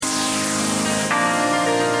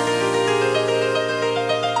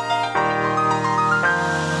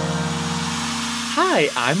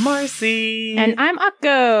Hi, I'm Marcy. And I'm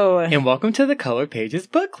Akko. And welcome to the Color Pages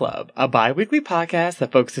Book Club, a bi-weekly podcast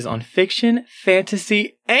that focuses on fiction,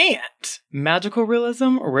 fantasy, and magical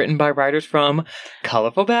realism written by writers from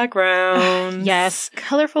colorful backgrounds. Yes,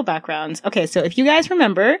 colorful backgrounds. Okay, so if you guys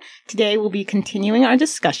remember, today we'll be continuing our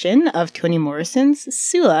discussion of Toni Morrison's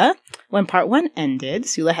Sula. When part 1 ended,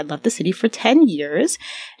 Sula had left the city for 10 years,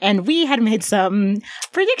 and we had made some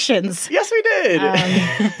predictions. Yes, we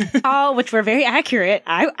did. All which were very accurate,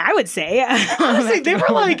 I would say. Honestly, they were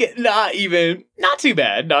like not too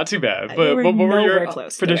bad. But what were your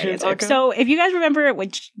predictions? So if you guys remember,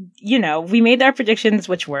 which, we made our predictions,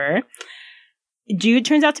 which were Jude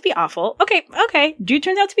turns out to be awful. Okay. Jude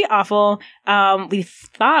turns out to be awful. We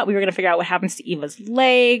thought we were going to figure out what happens to Eva's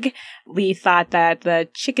leg. We thought that the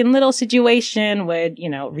Chicken Little situation would,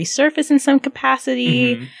 resurface in some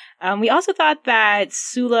capacity. Mm-hmm. We also thought that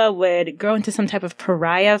Sula would grow into some type of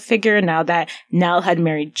pariah figure now that Nell had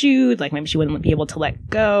married Jude, like maybe she wouldn't be able to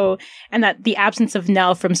let go, and that the absence of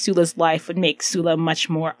Nell from Sula's life would make Sula much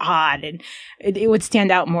more odd, and it would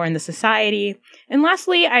stand out more in the society. And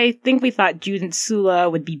lastly, I think we thought Jude and Sula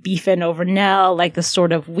would be beefing over Nell, like this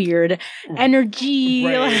sort of weird energy,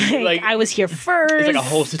 right. like I was here first. It's like a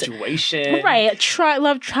whole situation. Right,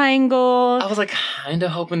 love triangle. I was like kind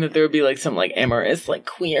of hoping that there would be like some like amorous, like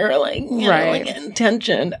queer, like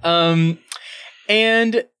intention. And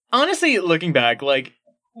honestly, looking back, like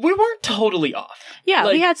we weren't totally off. Yeah,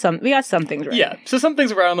 like, we got some things right. Yeah, so some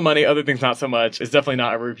things were right on the money, other things not so much. It's definitely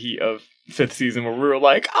not a repeat of 5th season where we were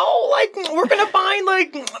like, we're gonna find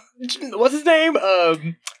like what's his name?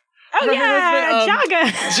 Jaga.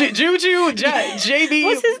 Juju, JB.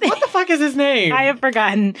 What's his name? What the fuck is his name? I have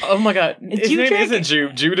forgotten. Oh my god. His name isn't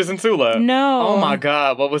Jude. Jude isn't Sula. No. Oh my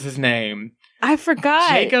god. What was his name? I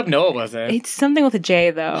forgot. Jacob? No, it wasn't. It's something with a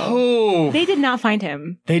J, though. Oh. They did not find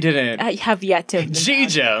him. They didn't. I have yet to.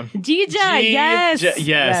 Jija. Yes.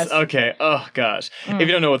 Yes. Okay. Oh, gosh. If you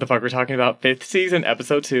don't know what the fuck we're talking about, 5th season,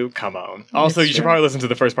 episode 2, come on. Also, you should probably listen to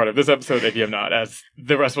the first part of this episode if you have not, as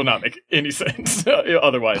the rest will not make any sense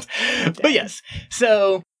otherwise. But yes.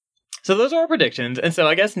 So those are our predictions. And so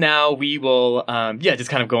I guess now we will,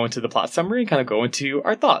 just kind of go into the plot summary and kind of go into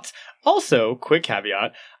our thoughts. Also, quick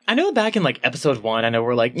caveat. I know back in, like, episode 1, I know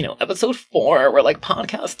we're, like, episode 4, we're, like,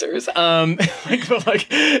 podcasters.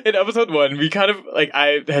 But in episode 1, we kind of, like,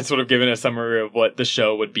 I had sort of given a summary of what the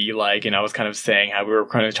show would be like, and I was kind of saying how we were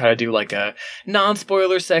kind of trying to do, like, a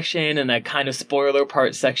non-spoiler section and a kind of spoiler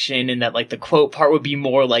part section, and that, like, the quote part would be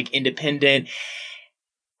more, like, independent.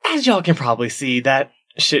 As y'all can probably see, that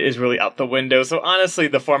shit is really out the window. So, honestly,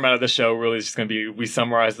 the format of the show really is just going to be, we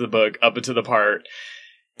summarize the book up into the part,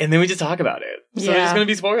 and then we just talk about it. So there's just going to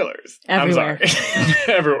be spoilers. Everywhere. I'm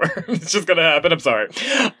sorry. Everywhere. It's just going to happen. I'm sorry.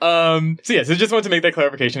 So just wanted to make that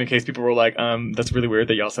clarification in case people were like, that's really weird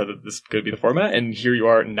that y'all said that this could be the format, and here you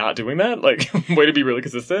are not doing that. Like, way to be really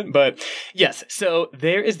consistent. But yes, so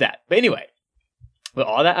there is that. But anyway, with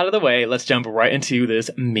all that out of the way, let's jump right into this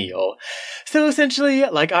meal. So essentially,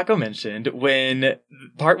 like Akko mentioned, when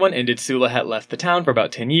part 1 ended, Sula had left the town for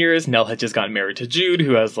about 10 years. Nell had just gotten married to Jude,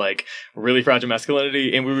 who has like really fragile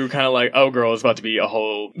masculinity. And we were kind of like, oh girl, it's about to be a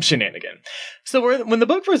whole shenanigan. So when the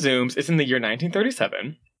book resumes, it's in the year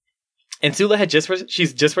 1937. And Sula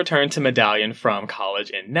she's just returned to Medallion from college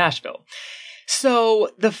in Nashville. So,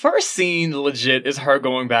 the first scene, legit, is her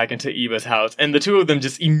going back into Eva's house, and the two of them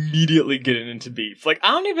just immediately getting into beef. Like,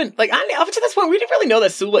 up to this point, we didn't really know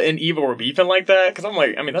that Sula and Eva were beefing like that, because I'm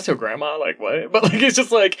like, I mean, that's your grandma, like, what? But, like, it's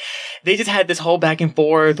just like, they just had this whole back and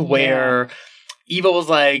forth where Eva was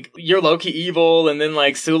like, you're low-key evil, and then,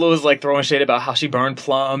 like, Sula was, like, throwing shade about how she burned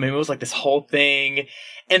Plum, and it was, like, this whole thing.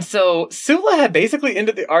 And so, Sula had basically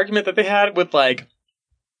ended the argument that they had with, like,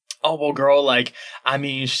 oh, well, girl, like, I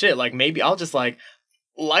mean, shit, like, maybe I'll just, like,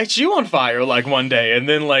 light you on fire, like, one day. And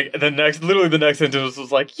then, like, the next sentence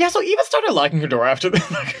was like, yeah, so Eva started locking her door after the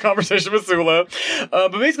conversation with Sula.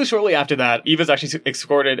 But basically, shortly after that, Eva's actually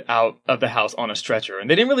escorted out of the house on a stretcher. And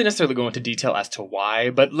they didn't really necessarily go into detail as to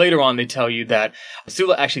why, but later on, they tell you that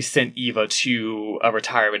Sula actually sent Eva to a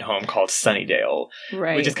retirement home called Sunnydale.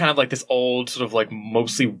 Right. Which is kind of like this old, sort of, like,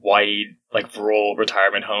 mostly white, like, rural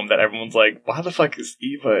retirement home that everyone's like, why the fuck is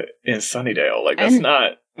Eva in Sunnydale? Like, that's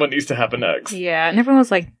not what needs to happen next. Yeah, and everyone was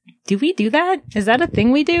like, do we do that? Is that a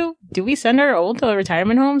thing we do? Do we send our old to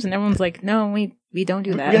retirement homes? And everyone's like, no, we don't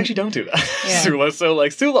do that. We actually don't do that. Yeah. Sula. So,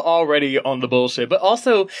 like, Sula already on the bullshit. But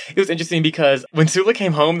also, it was interesting because when Sula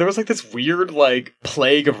came home, there was, like, this weird, like,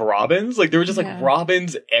 plague of robins. Like, there were just, like,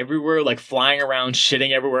 robins everywhere, like, flying around,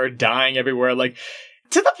 shitting everywhere, dying everywhere. Like,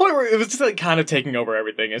 to the point where it was just like kind of taking over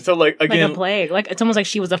everything. And so like again, like a plague. Like it's almost like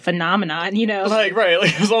she was a phenomenon, you know? Like right,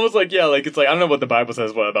 like it was almost like yeah, like it's like I don't know what the Bible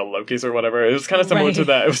says about locusts or whatever. It was kind of similar to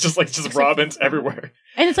that. It was just robins everywhere.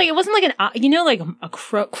 And it's like it wasn't like like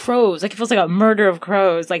a crows. Like if it was like a murder of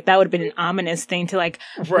crows, like that would have been an ominous thing to like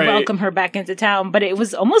welcome her back into town. But it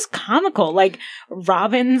was almost comical, like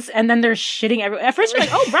robins, and then they're shitting everywhere. At first you're like,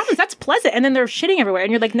 oh, robins, that's pleasant, and then they're shitting everywhere,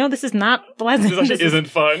 and you're like, no, this is not pleasant. This actually isn't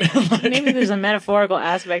fun. Like, maybe there's a metaphorical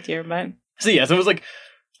aspect here, but so yeah, so it was like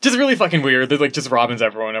just really fucking weird. There's like just robins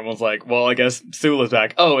everywhere, and everyone's like, well, I guess Sula's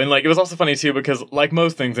back. Oh, and like it was also funny too because like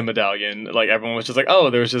most things in Medallion, like everyone was just like, oh,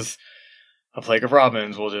 there's just a plague of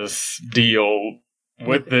robins. We'll just deal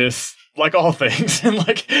with this like all things, and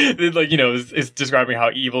like it's describing how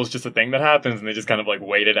evil is just a thing that happens, and they just kind of like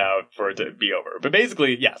wait it out for it to be over. But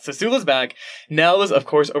basically, yeah. So Sula's back. Nell is of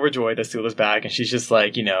course overjoyed that Sula's back, and she's just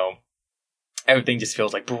like everything just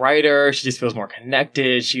feels like brighter. She just feels more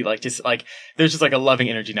connected. She like just like there's just like a loving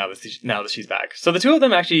energy now that she's back. So the two of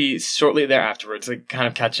them actually shortly thereafterwards like kind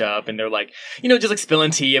of catch up, and they're like just like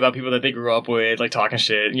spilling tea about people that they grew up with, like talking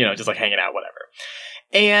shit, just like hanging out, whatever.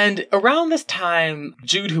 And around this time,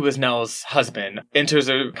 Jude, who is Nell's husband, enters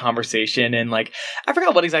a conversation, and like I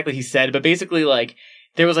forgot what exactly he said, but basically like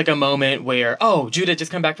there was like a moment where Jude had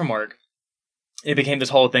just come back from work. It became this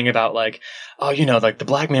whole thing about like, like the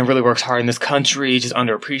black man really works hard in this country, just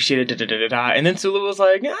underappreciated, da-da-da-da-da. And then Sula was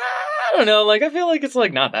like, I don't know, like I feel like it's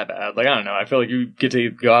like not that bad. Like, I don't know, I feel like you get to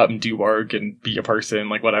go out and do work and be a person,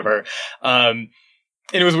 like whatever. And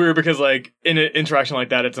it was weird because like in an interaction like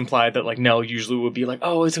that, it's implied that like Nell usually would be like,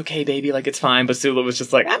 oh, it's okay, baby, like it's fine. But Sula was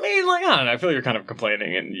just like, I mean, like, I don't know, I feel like you're kind of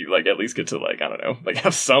complaining, and you like at least get to like, I don't know, like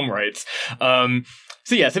have some rights.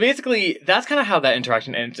 So yeah, so basically that's kind of how that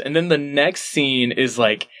interaction ends. And then the next scene is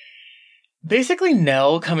like basically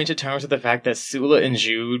Nell coming to terms with the fact that Sula and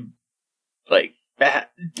Jude like not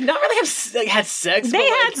really had sex. They had sex.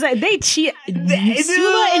 They cheated.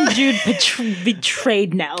 Sula and Jude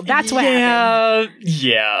betrayed Nell. That's what happened.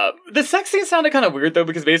 Yeah. The sex scene sounded kind of weird though,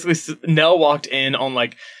 because basically Nell walked in on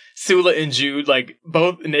like Sula and Jude, like,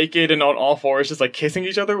 both naked and on all fours, just, like, kissing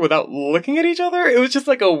each other without looking at each other. It was just,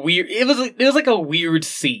 like, it was like a weird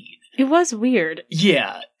scene. It was weird.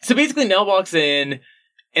 Yeah. So basically Nell walks in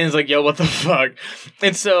and is like, yo, what the fuck?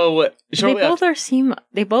 And so,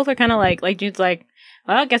 they both are kind of like Jude's like,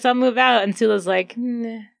 well, I guess I'll move out. And Sula's like,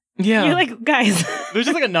 nah. Yeah. You're like, guys. There's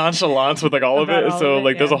just, like, a nonchalance with, like, all of it. So,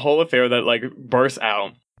 like, there's a whole affair that, like, bursts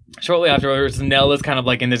out. Shortly afterwards, Nell is kind of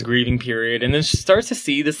like in this grieving period, and then she starts to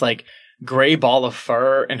see this like gray ball of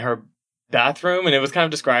fur in her bathroom, and it was kind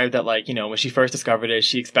of described that like, when she first discovered it,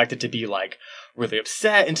 she expected to be like really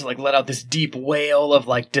upset and to like let out this deep wail of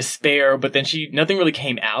like despair, but then nothing really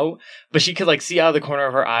came out, but she could like see out of the corner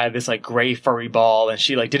of her eye this like gray furry ball, and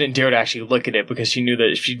she like didn't dare to actually look at it because she knew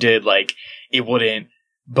that if she did, like it wouldn't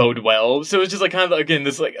bode well. So it's just like kind of again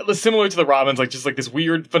this like similar to the robins, like just like this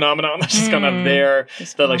weird phenomenon that's just kind of there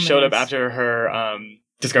that like showed up after her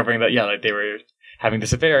discovering that like they were having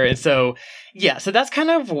this affair. And so so that's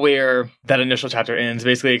kind of where that initial chapter ends.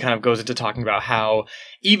 Basically it kind of goes into talking about how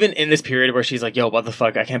even in this period where she's like, yo, what the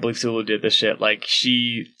fuck, I can't believe Sula did this shit, like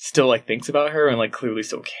she still like thinks about her and like clearly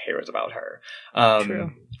still cares about her.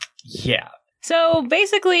 True. Yeah. So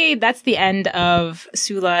basically, that's the end of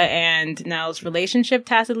Sula and Nell's relationship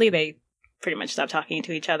tacitly. They pretty much stop talking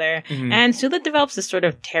to each other. Mm-hmm. And Sula develops this sort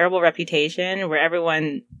of terrible reputation where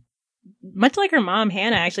everyone, much like her mom,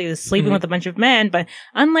 Hannah, actually is sleeping with a bunch of men. But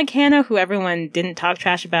unlike Hannah, who everyone didn't talk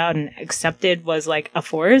trash about and accepted was like a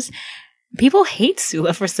force, people hate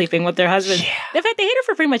Sula for sleeping with their husbands. Yeah. In fact, they hate her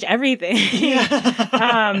for pretty much everything.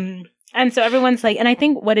 Yeah. And so everyone's like, and I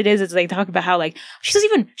think what it is they talk about how like she's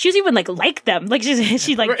even like them, like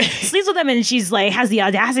she like sleeps with them, and she's like has the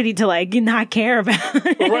audacity to like not care about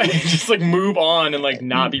it. Right, just like move on and like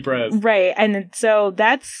not be pressed, right? And so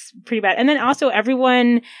that's pretty bad. And then also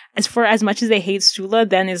everyone, as much as they hate Sula,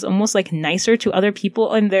 then is almost like nicer to other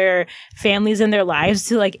people in their families and their lives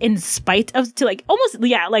to like in spite of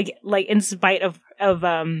in spite of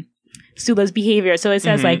Sula's behavior. So it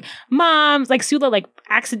says like moms, like Sula like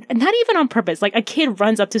not even on purpose, like a kid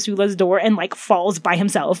runs up to Sula's door and like falls by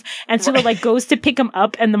himself, and Sula like goes to pick him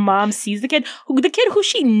up, and the mom sees the kid who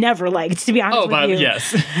she never liked, to be honest with you.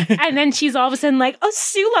 Yes. And then she's all of a sudden like, oh,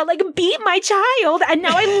 Sula like beat my child, and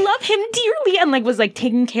now I love him dearly, and like was like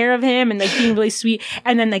taking care of him and like being really sweet.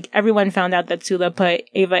 And then like everyone found out that Sula put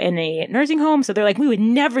Ava in a nursing home, so they're like, we would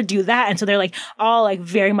never do that. And so they're like all like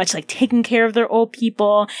very much like taking care of their old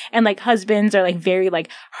people, and like husbands are like very like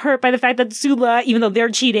hurt by the fact that Sula, even though they're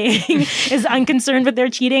cheating, is unconcerned with their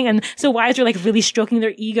cheating. And so wives are like really stroking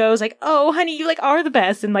their egos, like, oh, honey, you like are the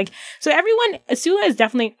best. And like, so Sula is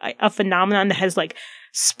definitely a phenomenon that has like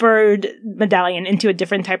spurred Medallion into a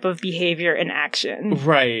different type of behavior and action.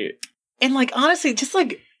 Right. And like, honestly,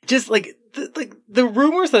 the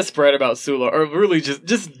rumors that spread about Sula are really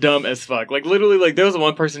just dumb as fuck. Like, literally, like, there was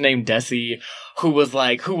one person named Desi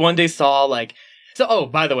who one day saw, like, so, oh,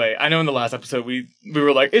 by the way, I know in the last episode we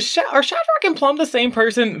were like, are Shadrach and Plum the same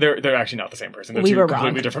person? They're actually not the same person. They're two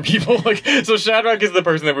completely different people. Like, so Shadrach is the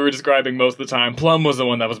person that we were describing most of the time. Plum was the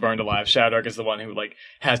one that was burned alive. Shadrach is the one who, like,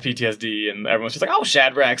 has PTSD, and everyone's just like, oh,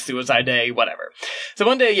 Shadrach, suicide day, whatever. So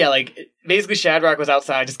one day, yeah, like, basically Shadrach was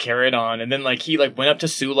outside just carrying on, and then, like, he, like, went up to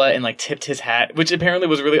Sula and, like, tipped his hat, which apparently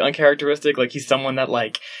was really uncharacteristic. Like, he's someone that,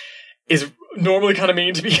 like, is normally kind of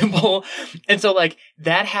mean to people. And so, like,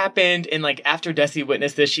 that happened, and, like, after Desi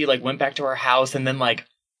witnessed this, she, like, went back to her house and then, like,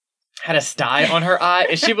 had a sty on her eye,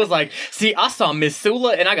 and she was like, see, I saw Miss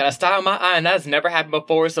Sula, and I got a sty on my eye, and that has never happened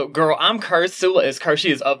before, so, girl, I'm cursed, Sula is cursed,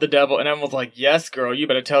 she is of the devil, and everyone was like, yes, girl, you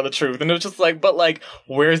better tell the truth, and it was just like, but, like,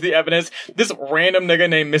 where's the evidence? This random nigga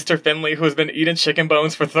named Mr. Finley, who has been eating chicken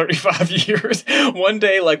bones for 35 years, one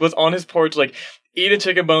day, like, was on his porch, like, eating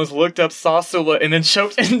chicken bones, looked up, saw Sula, and then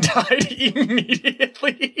choked and died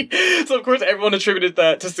immediately. So, of course, everyone attributed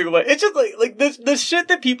that to Sula. It's just, like, the shit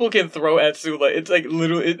that people can throw at Sula, it's, like,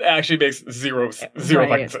 literally, it actually makes zero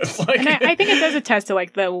fucking sense. Like, and I think it does attest to,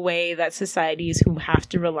 like, the way that societies who have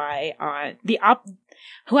to rely on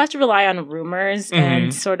rumors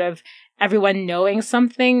and sort of everyone knowing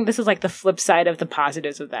something, this is like the flip side of the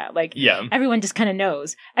positives of that. Like, everyone just kind of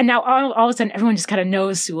knows. And now all of a sudden, everyone just kind of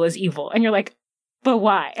knows Sula's evil. And you're like, but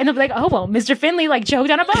why? And they'll be like, oh, well, Mr. Finley, like,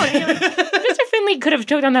 choked on a bone. And you're like, Mr. Finley could have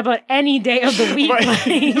choked on that bone any day of the week. Right.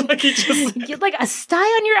 Like, he just... Get, like, a sty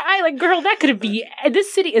on your eye. Like, girl, that could be...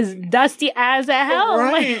 This city is dusty as hell.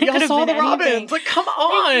 Right. Like, y'all saw the Robins. Like, come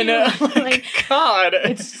on. Like, God.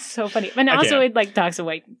 It's so funny. And also, it, like, talks of,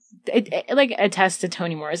 like... It, like, attests to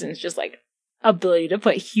Toni Morrison's just, like, ability to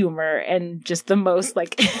put humor and just the most,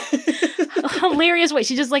 like... hilarious way.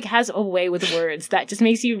 She just like has a way with words that just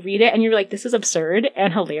makes you read it and you're like, this is absurd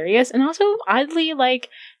and hilarious, and also oddly like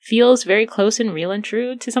feels very close and real and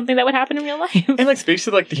true to something that would happen in real life. And like speaks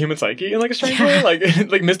to like the human psyche in like a strange way. Like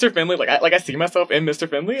Mr. Finley, I see myself in Mr.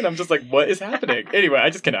 Finley and I'm just like, what is happening? Anyway, I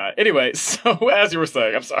just cannot. Anyway, so as you were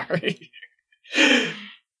saying, I'm sorry.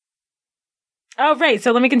 Oh, right.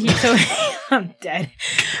 So let me continue. So I'm dead.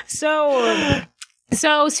 So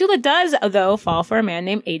Sula does, though, fall for a man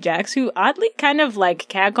named Ajax, who oddly kind of, like,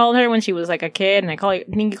 catcalled her when she was, like, a kid, and I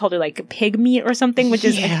think he called her, like, pig meat or something, which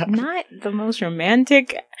is not the most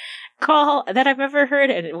romantic call that I've ever heard,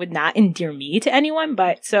 and it would not endear me to anyone,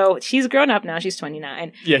 but, so, she's grown up now, she's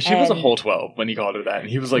 29. Yeah, she was a whole 12 when he called her that, and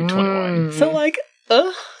he was, like, 21. So, like,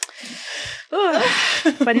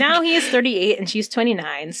 But now he is 38 and she's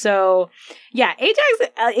 29. So yeah,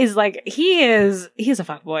 Ajax is like, he's a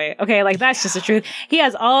fuckboy. Okay, like that's just the truth. He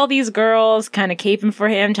has all these girls kind of caping for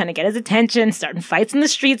him, trying to get his attention, starting fights in the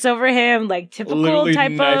streets over him, like typical literally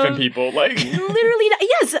type knifing of people, like literally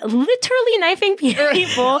knifing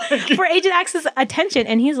people for Ajax's attention.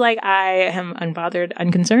 And he's like, I am unbothered,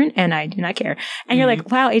 unconcerned, and I do not care. And you're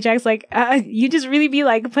like, wow, Ajax, like you just really be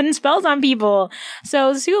like putting spells on people.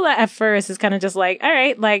 So Sula at first is kind of just like, all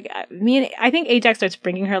right, like I think Ajax starts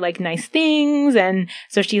bringing her like nice things, and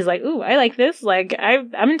so she's like, ooh, I like this, like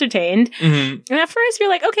I'm entertained. And at first you're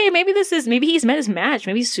like, okay, maybe he's met his match,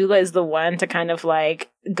 maybe Sula is the one to kind of like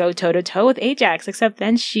go toe to toe with Ajax, except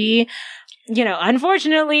then she, you know,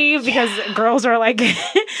 unfortunately, because girls are like,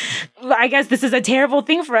 I guess this is a terrible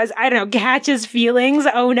thing for us. I don't know, catches feelings.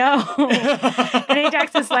 Oh no. And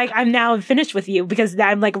Ajax is like, I'm now finished with you because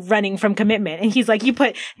I'm like running from commitment. And he's like, you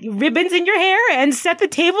put ribbons in your hair and set the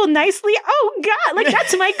table nicely. Oh God, like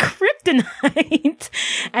that's my kryptonite.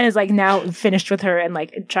 And is like now finished with her and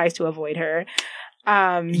like tries to avoid her.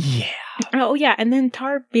 Oh yeah, and then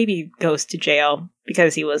Tar Baby goes to jail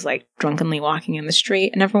because he was like drunkenly walking in the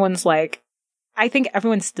street, and everyone's like, I think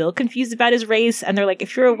everyone's still confused about his race, and they're like,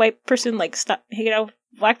 if you're a white person, like stop hanging out with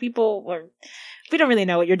black people, or we don't really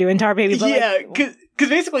know what you're doing, Tar Baby. But yeah, because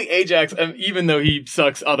basically Ajax, even though he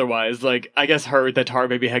sucks otherwise, like I guess heard that Tar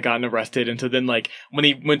Baby had gotten arrested, and so then like when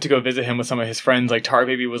he went to go visit him with some of his friends, like Tar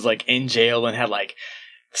Baby was like in jail and had like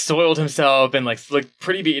soiled himself and like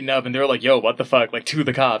pretty beaten up, and they were like, yo, what the fuck, like to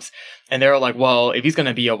the cops. And they were like, well, if he's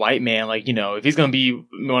gonna be a white man, like, you know, if he's gonna be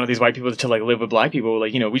one of these white people to like live with black people,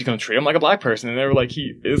 like, you know, we're just gonna treat him like a black person. And they were like,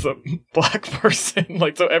 he is a black person.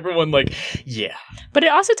 Like, so everyone like, yeah. But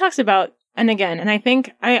it also talks about And again, and I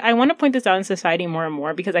think I want to point this out in society more and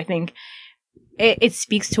more because I think it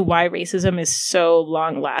speaks to why racism is so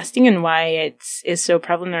long lasting and why it is so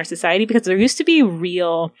prevalent in our society, because there used to be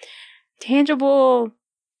real, tangible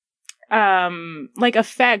like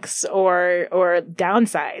effects or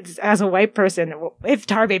downsides as a white person, if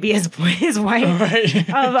Tar Baby is white, right.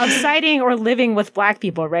 of siding or living with black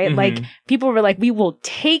people, right? Mm-hmm. Like, people were like, we will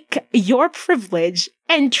take your privilege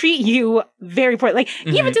and treat you very poorly. Like,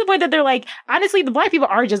 even to the point that they're like, honestly, the black people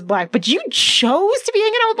are just black, but you chose to be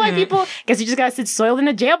hanging out with black people because you just got to sit soiled in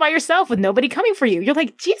a jail by yourself with nobody coming for you. You're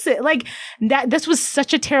like, Jesus, like, this was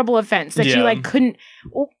such a terrible offense that you like couldn't,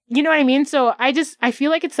 you know what I mean? So I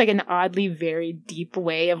feel like it's like an oddly very deep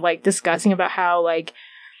way of like discussing about how like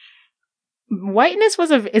whiteness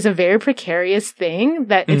is a very precarious thing,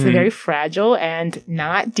 that it's very fragile, and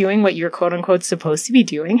not doing what you're quote unquote supposed to be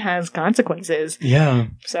doing has consequences. Yeah.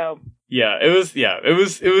 So. Yeah, it was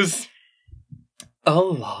a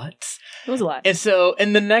lot. It was a lot. And so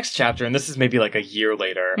in the next chapter, and this is maybe like a year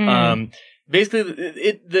later,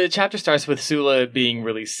 basically the chapter starts with Sula being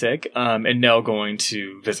really sick, and Nell going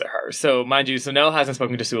to visit her. So mind you, Nell hasn't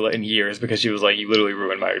spoken to Sula in years because she was like, you literally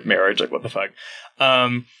ruined my marriage. Like, what the fuck?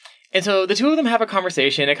 And so the two of them have a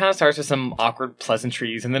conversation. It kind of starts with some awkward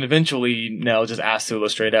pleasantries, and then eventually Nell just asks Sula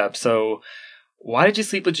straight up, so why did you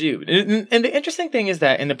sleep with Jude? And the interesting thing is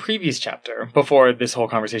that in the previous chapter, before this whole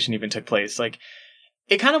conversation even took place, like,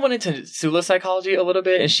 it kind of went into Sula's psychology a little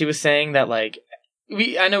bit, and she was saying that, like,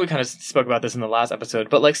 I know we kind of spoke about this in the last episode,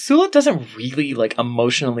 but, like, Sula doesn't really, like,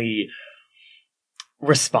 emotionally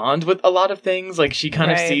respond with a lot of things. Like, she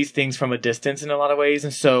kind of sees things from a distance in a lot of ways,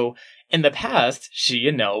 and so in the past, she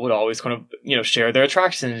and Nell would always kind of, you know, share their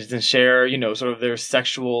attractions and share, you know, sort of their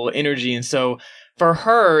sexual energy. And so for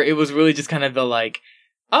her, it was really just kind of the like,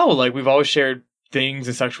 oh, like, we've always shared things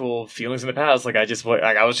and sexual feelings in the past. Like,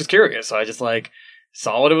 I was just curious. So I just like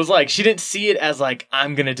saw what it was like. She didn't see it as like,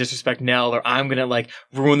 I'm going to disrespect Nell or I'm going to like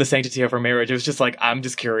ruin the sanctity of her marriage. It was just like, I'm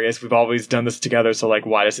just curious. We've always done this together. So like,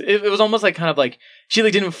 why does it was almost like kind of like she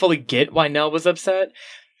like didn't fully get why Nell was upset.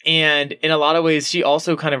 And in a lot of ways, she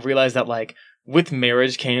also kind of realized that, like, with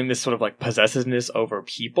marriage came this sort of, like, possessiveness over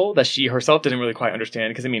people that she herself didn't really quite understand.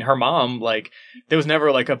 Because, I mean, her mom, like, there was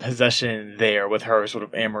never, like, a possession there with her sort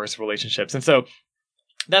of amorous relationships. And so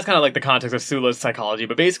that's kind of, like, the context of Sula's psychology.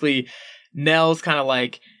 But basically, Nell's kind of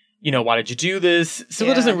like, you know, why did you do this?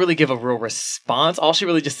 Sula doesn't really give a real response. All she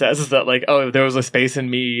really just says is that, like, oh, there was a space in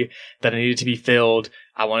me that needed to be filled.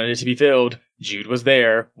 I wanted it to be filled. Jude was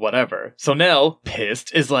there, whatever. So Nell,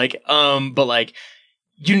 pissed, is like, but like,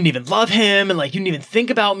 you didn't even love him, and like, you didn't even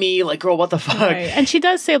think about me. Like, girl, what the fuck? Right. And she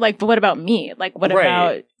does say, like, but what about me? Like, what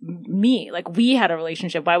about me? Like, we had a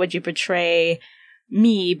relationship. Why would you betray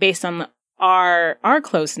me based on our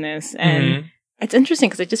closeness? And it's interesting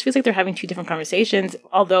because it just feels like they're having two different conversations,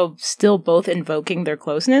 although still both invoking their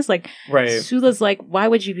closeness. Like, Sula's like, why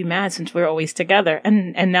would you be mad since we're always together?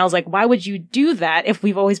 And Nell's like, why would you do that if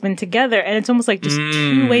we've always been together? And it's almost like just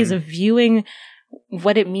two ways of viewing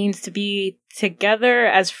what it means to be together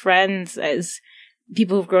as friends, as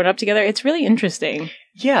people who've grown up together. It's really interesting.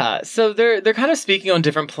 Yeah, so they're kind of speaking on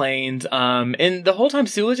different planes. And the whole time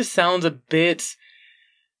Sula just sounds a bit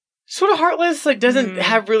sort of heartless, like doesn't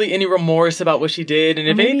have really any remorse about what she did. And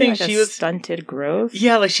if anything, like she was stunted growth.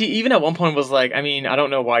 Yeah, like she even at one point was like, I mean, I don't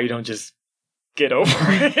know why you don't just get over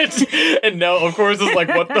it. And Nell, of course, is like,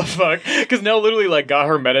 what the fuck? Because Nell literally like got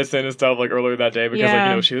her medicine and stuff like earlier that day because like,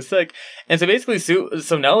 you know, she was sick. And so basically,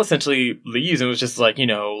 so Nell essentially leaves and was just like, you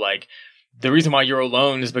know, like, the reason why you're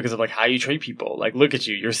alone is because of like how you treat people. Like, look at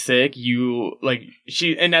you, you're sick. You like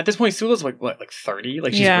and at this point, Sula's like what, like 30?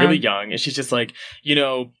 Like she's really young, and she's just like, you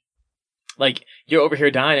know, like, you're over here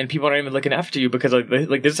dying and people aren't even looking after you because,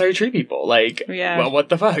 like this is how you treat people. Like, well, what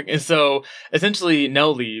the fuck? And so, essentially,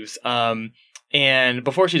 Nell leaves. And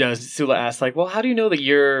before she does, Sula asks, like, well, how do you know that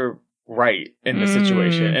you're right in this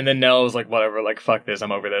situation? And then Nell was like, whatever, like, fuck this,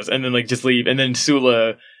 I'm over this. And then, like, just leave. And then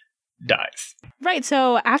Sula dies. Right.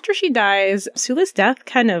 So, after she dies, Sula's death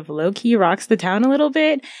kind of low-key rocks the town a little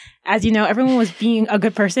bit. As you know, everyone was being a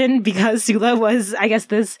good person because Sula was, I guess,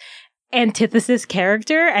 this antithesis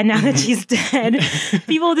character, and now that she's dead,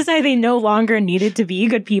 people decided they no longer needed to be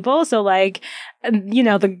good people. So like, you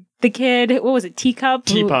know, the kid, what was it, Teapot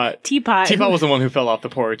was the one who fell off the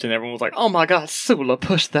porch, and everyone was like, oh my god, Sula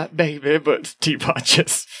pushed that baby, but Teapot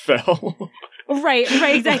just fell. Right,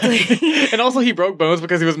 exactly. And also he broke bones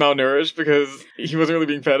because he was malnourished because he wasn't really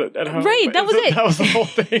being fed at home. Right, that was it. That was the whole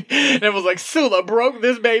thing. And it was like, Sula broke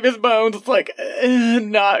this baby's bones. It's like,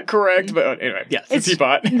 not correct. But anyway, yeah, it's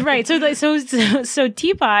Teapot. Right, so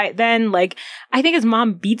Teapot then, like, I think his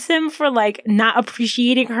mom beats him for, like, not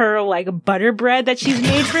appreciating her, like, butter bread that she's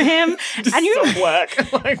made for him. Just and you're so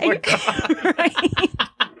black. Like, my God. Right.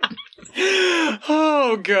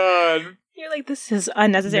 Oh, God. You're like, this is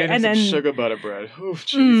unnecessary. And then sugar butter bread. Oof,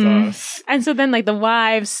 Jesus. And so then, like, the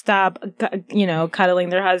wives stop, cuddling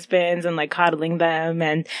their husbands and, like, coddling them.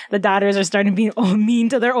 And the daughters are starting to be mean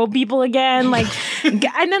to their old people again. Like, and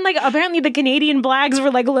then, like, apparently the Canadian blacks were,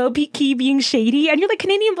 like, low-key being shady. And you're like,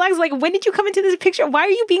 Canadian blacks, like, when did you come into this picture? Why are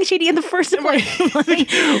you being shady in the first place? Like,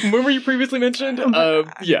 when were you previously mentioned?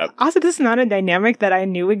 Yeah. Also, this is not a dynamic that I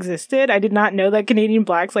knew existed. I did not know that Canadian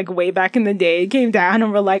blacks, like, way back in the day came down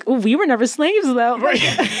and were like, oh, we were never slaves, though. Right.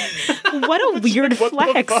 What a weird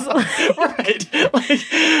flex. Right. Like,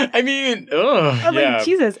 I mean, yeah. Like,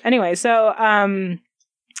 Jesus. Anyway, so,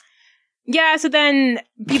 yeah, so then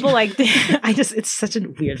people, like, it's such a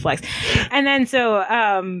weird flex. And then,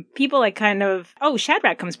 so, people, like, kind of,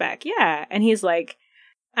 Shadrach comes back. Yeah. And he's like,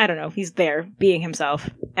 I don't know, he's there being himself.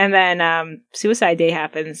 And then, Suicide Day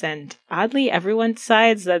happens, and oddly, everyone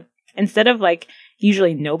decides that instead of, like,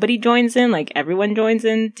 usually nobody joins in, like, everyone joins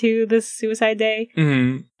into this Suicide Day.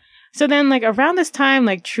 Mm-hmm. So then, like, around this time,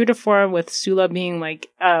 like, true to form with Sula being, like,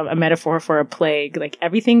 a metaphor for a plague, like,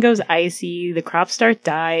 everything goes icy, the crops start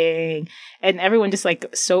dying, and everyone just, like,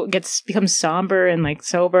 becomes somber and, like,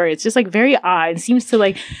 sober. It's just, like, very odd. It seems to,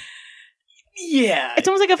 like... Yeah. It's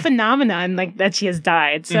almost like a phenomenon, like, that she has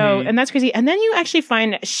died. So, and that's crazy. And then you actually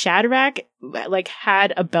find Shadrach, like,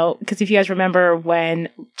 had a belt, because if you guys remember when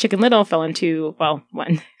Chicken Little fell into, well,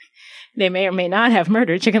 when they may or may not have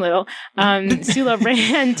murdered Chicken Little, Sula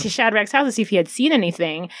ran to Shadrach's house to see if he had seen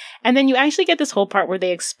anything. And then you actually get this whole part where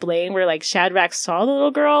they explain where, like, Shadrach saw the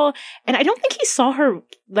little girl, and I don't think he saw her,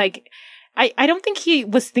 like... I don't think he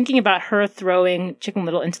was thinking about her throwing Chicken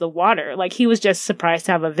Little into the water. Like, he was just surprised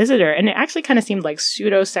to have a visitor. And it actually kind of seemed like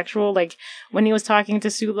pseudo-sexual, like, when he was talking to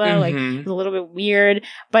Sula, like, it was a little bit weird.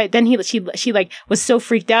 But then she like, was so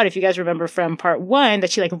freaked out, if you guys remember from part 1, that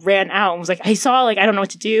she, like, ran out and was like, I saw, like, I don't know what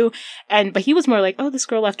to do. But he was more like, oh, this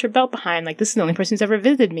girl left her belt behind. Like, this is the only person who's ever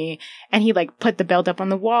visited me. And he, like, put the belt up on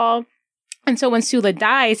the wall. And so when Sula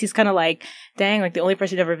dies, he's kind of like, dang, like, the only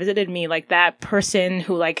person who ever visited me, like, that person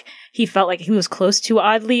who, like, he felt like he was close to,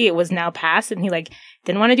 oddly, it was now past, and he, like,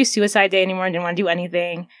 didn't want to do Suicide Day anymore, didn't want to do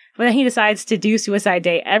anything. But then he decides to do Suicide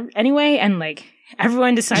Day anyway, and, like,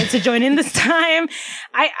 everyone decides to join in this time.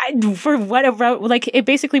 For whatever, like, it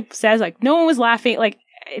basically says, like, no one was laughing, like,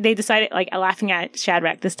 they decided, like, laughing at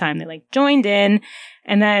Shadrach this time. They, like, joined in.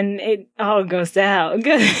 And then it all goes down.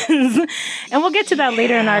 And we'll get to that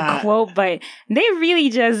later in our quote, but they really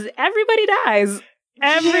just, everybody dies.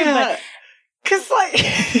 Everybody. Yeah. Cause, like,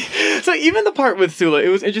 so even the part with Sula, it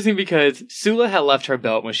was interesting because Sula had left her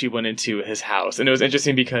belt when she went into his house. And it was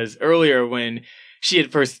interesting because earlier when she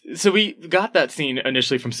had first, so we got that scene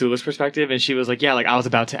initially from Sula's perspective, and she was like, yeah, like, I was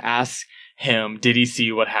about to ask him, did he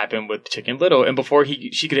see what happened with Chicken Little? And before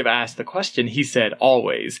she could have asked the question, he said,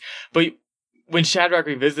 always. But when Shadrach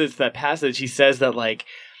revisits that passage, he says that, like,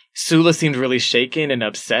 Sula seemed really shaken and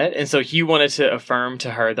upset. And so he wanted to affirm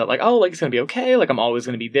to her that, like, oh, like, it's going to be okay. Like, I'm always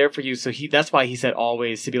going to be there for you. So that's why he said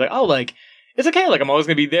always, to be like, oh, like, it's okay. Like, I'm always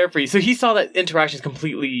going to be there for you. So he saw that interactions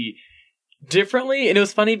completely differently. And it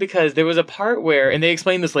was funny because there was a part where, and they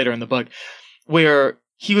explained this later in the book, where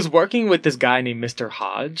he was working with this guy named Mr.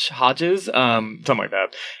 Hodges, something like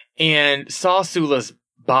that, and saw Sula's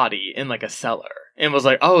body in, like, a cellar. And was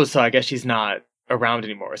like, oh, so I guess she's not around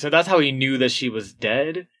anymore. So that's how he knew that she was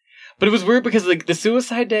dead. But it was weird because, like, the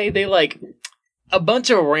Suicide Day, they, like, a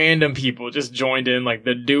bunch of random people just joined in, like,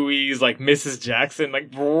 the Deweys, like, Mrs. Jackson,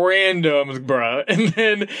 like, randoms, bruh. And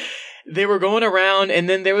then they were going around, and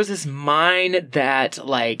then there was this mine that,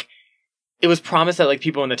 like, it was promised that, like,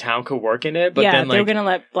 people in the town could work in it, but then, like, they were going to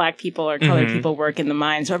let black people or colored people work in the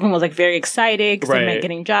mine. So everyone was, like, very excited because they meant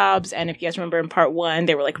getting jobs. And if you guys remember in part 1,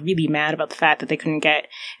 they were, like, really mad about the fact that they couldn't get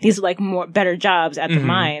these, like, better jobs at the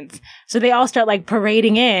mines. So they all start, like,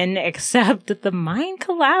 parading in, except that the mine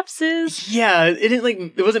collapses. Yeah, it didn't, like,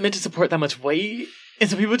 it wasn't meant to support that much weight. And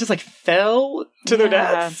so people just, like, fell to their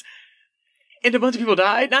deaths. And a bunch of people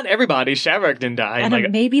died. Not everybody. Shadrach didn't die.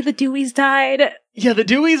 And maybe the Deweys died. Yeah, the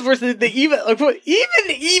Deweys versus the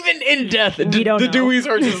even in death, the Deweys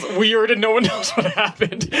are just weird and no one knows what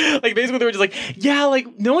happened. Like, basically they were just like, yeah, like,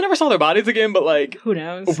 no one ever saw their bodies again, but like, who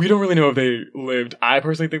knows? We don't really know if they lived. I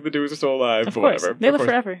personally think the Deweys are still alive, of but course. whatever. They live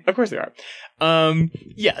forever. Of course they are.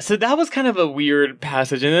 Yeah, so that was kind of a weird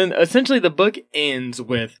passage. And then essentially the book ends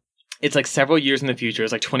with, it's like several years in the future.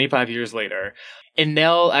 It's like 25 years later. And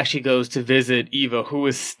Nell actually goes to visit Eva, who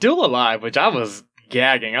is still alive, which I was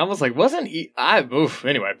gagging. I was like,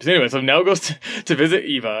 anyway, so Nell goes to visit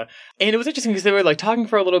Eva. And it was interesting because they were like talking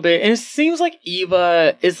for a little bit. And it seems like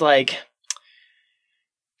Eva is like,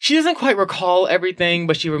 she doesn't quite recall everything,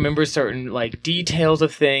 but she remembers certain like details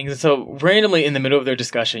of things. And so randomly in the middle of their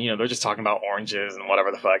discussion, they're just talking about oranges and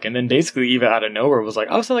whatever the fuck. And then basically Eva out of nowhere was like,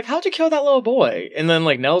 oh, so like, how'd you kill that little boy? And then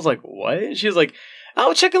like Nell's like, what? And she was like,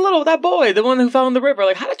 oh, Chicken Little, that boy, the one who fell in the river.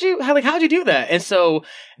 Like, how'd you do that? And so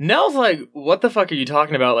Nell's like, what the fuck are you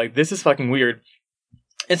talking about? Like, this is fucking weird.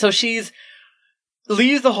 And so she's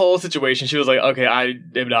leaves the whole situation. She was like, okay, I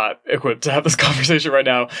am not equipped to have this conversation right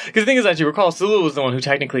now. Because the thing is that you recall, Sula was the one who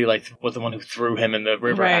technically, like, was the one who threw him in the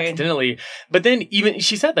river accidentally. But then even,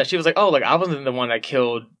 she said that. She was like, oh, like, I wasn't the one that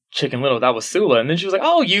killed Chicken Little, that was Sula. And then she was like,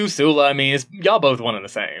 oh, you, Sula, I mean, y'all both one and the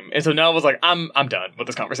same. And so Nell was like, I'm done with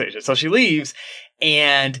this conversation. So she leaves,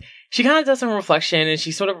 and she kind of does some reflection, and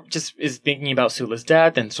she sort of just is thinking about Sula's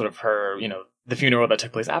death and sort of her, the funeral that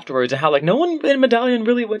took place afterwards, and how, like, no one in Medallion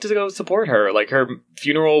really went to go support her. Like, her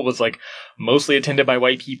funeral was, like, mostly attended by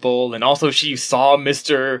white people, and also she saw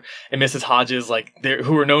Mr. and Mrs. Hodges, like,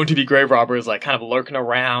 who were known to be grave robbers, like, kind of lurking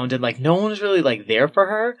around, and, like, no one was really, like, there for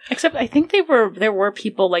her. Except, I think there were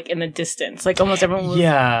people, like, in the distance. Like, almost everyone was...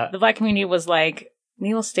 Yeah. The Black community was like,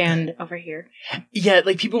 we will stand over here. Yeah,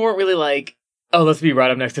 like, people weren't really, like, oh, let's be right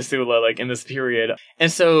up next to Sula, like, in this period. And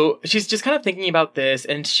so she's just kind of thinking about this,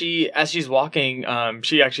 and as she's walking,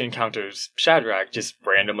 she actually encounters Shadrach just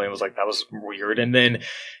randomly and was like, that was weird. And then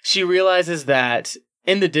she realizes that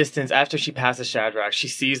in the distance, after she passes Shadrach, she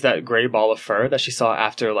sees that gray ball of fur that she saw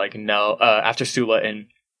after, like, after Sula and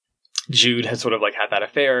Jude had sort of, like, had that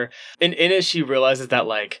affair. And in it, she realizes that,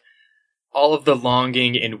 like, all of the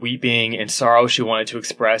longing and weeping and sorrow she wanted to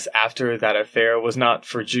express after that affair was not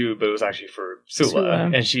for Jude, but it was actually for Sula.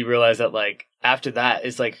 And she realized that, like, after that,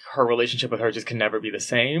 it's like her relationship with her just can never be the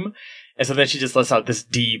same. And so then she just lets out this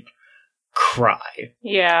deep cry.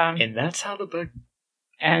 Yeah. And that's how the book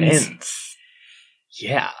ends.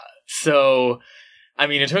 Yeah. So, I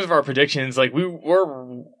mean, in terms of our predictions, like, we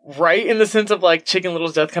were right in the sense of, like, Chicken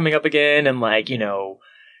Little's death coming up again, and, like,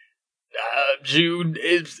 Jude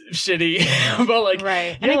is shitty, but like,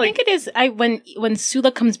 right. And I think it is. When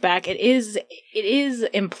Sula comes back, it is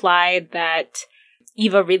implied that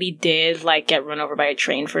Eva really did, like, get run over by a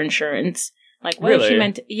train for insurance. Like, what if she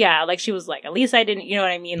meant? Yeah, like, she was like, at least I didn't. You know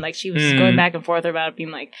what I mean? Like, she was going back and forth about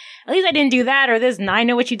being like, at least I didn't do that, or this. And I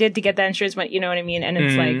know what you did to get that insurance. But you know what I mean? And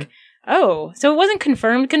it's like, oh, so it wasn't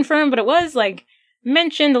confirmed, but it was like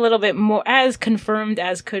mentioned a little bit more, as confirmed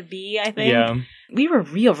as could be. I think. Yeah. We were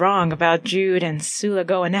real wrong about Jude and Sula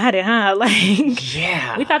going at it, huh? Like,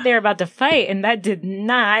 yeah. We thought they were about to fight, and that did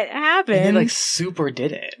not happen. And they, like, super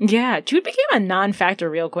didn't. Yeah, Jude became a non-factor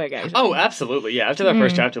real quick, actually. Oh, absolutely, yeah. After that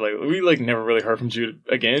first chapter, like, we, like, never really heard from Jude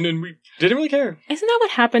again, and we didn't really care. Isn't that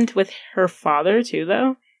what happened with her father, too,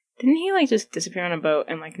 though? Didn't he, like, just disappear on a boat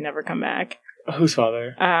and, like, never come back? Whose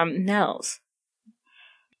father? Nell's.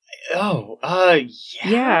 Oh, yeah.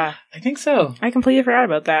 Yeah. I think so. I completely forgot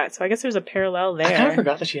about that, so I guess there's a parallel there. I kind of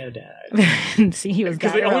forgot that she had a dad. See, he was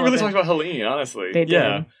because they only really talked about Helene, honestly. They did.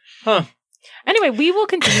 Yeah. Huh. Anyway, we will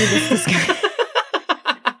continue this discussion.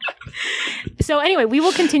 So anyway, we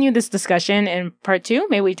will continue this discussion in part 2.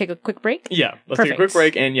 Maybe we take a quick break? Yeah, let's take a quick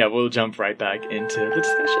break, and yeah, we'll jump right back into the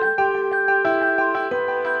discussion.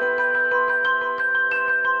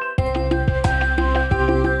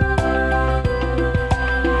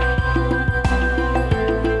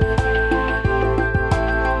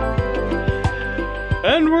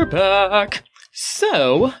 And we're back.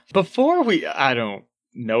 So, I don't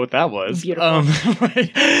know what that was. Beautiful.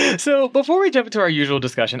 Right. So, before we jump into our usual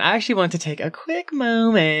discussion, I actually want to take a quick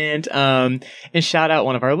moment and shout out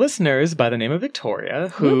one of our listeners by the name of Victoria,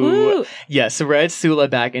 who, read Sula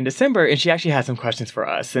back in December, and she actually had some questions for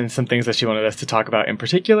us and some things that she wanted us to talk about in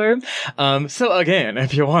particular. So, again,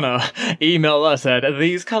 if you want to email us at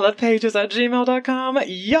thesecoloredpages@gmail.com,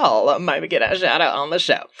 y'all might get a shout out on the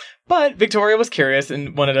show. But Victoria was curious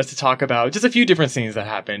and wanted us to talk about just a few different scenes that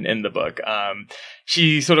happened in the book.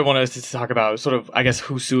 She sort of wanted us to talk about sort of, I guess,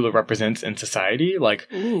 who Sula represents in society. Like,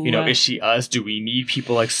 is she us? Do we need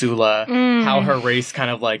people like Sula? How her race kind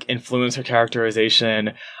of like influenced her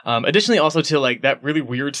characterization. Additionally, also to like that really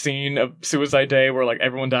weird scene of Suicide Day where like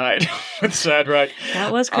everyone died with Shadrach.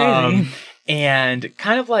 That was crazy. And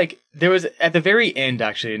kind of like there was at the very end,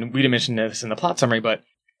 actually, and we didn't mention this in the plot summary, but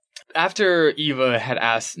after Eva had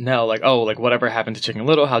asked Nell, like, oh, like, whatever happened to Chicken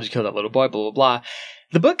Little? How'd you kill that little boy? Blah, blah, blah.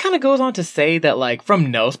 The book kind of goes on to say that, like, from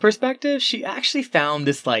Nell's perspective, she actually found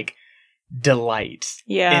this, like, delight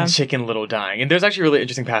in Chicken Little dying. And there's actually a really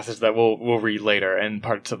interesting passage that we'll read later and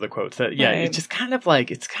parts of the quotes that, it's just kind of like,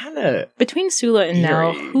 it's kind of... Between Sula and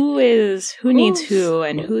Nell, who needs who,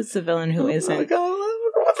 and who's the villain, who isn't?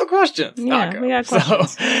 What's the questions? Yeah, we got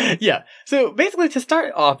questions. So basically to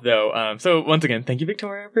start off though, so once again, thank you,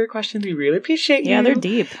 Victoria, for your questions. We really appreciate you. Yeah, they're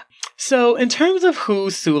deep. So in terms of who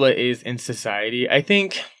Sula is in society, I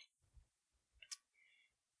think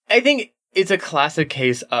it's a classic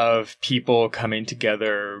case of people coming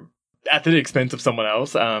together at the expense of someone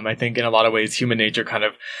else. I think in a lot of ways, human nature kind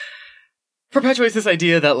of perpetuates this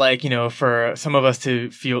idea that, like, for some of us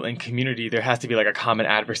to feel in community, there has to be like a common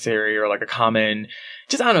adversary or like a common,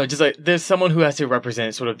 just, I don't know, just like there's someone who has to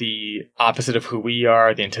represent sort of the opposite of who we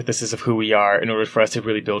are, the antithesis of who we are in order for us to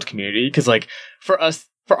really build community. Because like for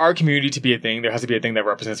our community to be a thing, there has to be a thing that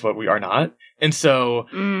represents what we are not. And so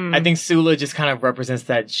I think Sula just kind of represents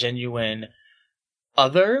that genuine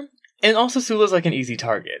other. And also Sula's like an easy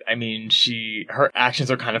target. I mean, her actions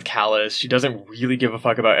are kind of callous. She doesn't really give a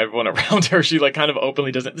fuck about everyone around her. She like kind of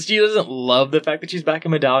openly she doesn't love the fact that she's back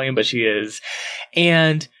in Medallion, but she is.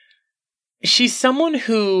 And she's someone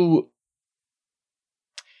who,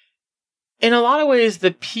 in a lot of ways, the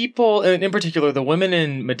people, and in particular, the women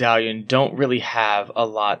in Medallion don't really have a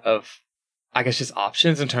lot of, I guess, just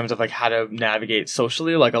options in terms of like how to navigate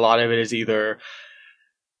socially. Like a lot of it is either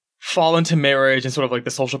fall into marriage and sort of like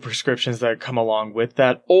the social prescriptions that come along with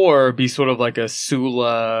that, or be sort of like a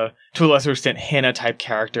Sula, to a lesser extent, Hannah type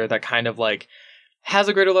character that kind of like has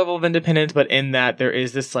a greater level of independence, but in that there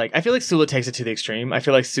is this like, I feel like Sula takes it to the extreme. I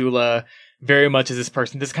feel like Sula very much is this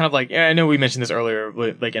person, this kind of like, I know we mentioned this earlier,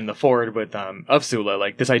 with, like in the forward with, of Sula,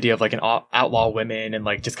 like this idea of like an outlaw women and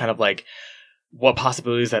like just kind of like what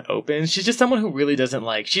possibilities that opens. She's just someone who really doesn't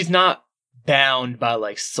like, she's not bound by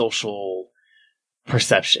like social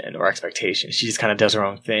perception or expectation. She just kind of does her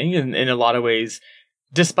own thing. And in a lot of ways,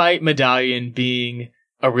 despite Medallion being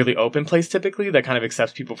a really open place typically that kind of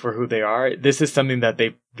accepts people for who they are, this is something that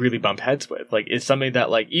they really bump heads with. Like, it's something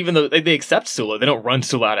that, like, even though they accept Sula, they don't run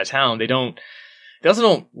Sula out of town. They also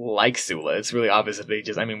don't like Sula. It's really obvious that they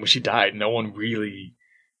just, I mean, when she died, no one really,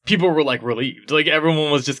 people were like relieved. Like,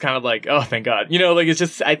 everyone was just kind of like, oh, thank God. Like, it's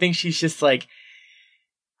just, I think she's just like,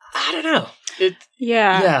 I don't know.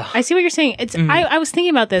 Yeah. I see what you're saying. It's I was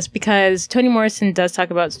thinking about this because Toni Morrison does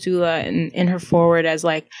talk about Sula in her forward as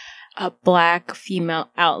like a black female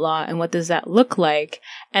outlaw, and what does that look like?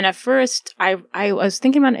 And at first I was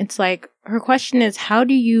thinking about it, it's like her question is, how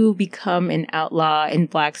do you become an outlaw in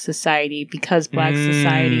black society? Because black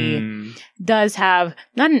society does have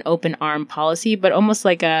not an open arm policy, but almost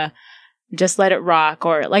like a just let it rock,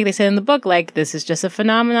 or like they said in the book, like, this is just a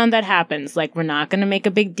phenomenon that happens. Like, we're not going to make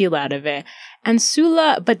a big deal out of it. And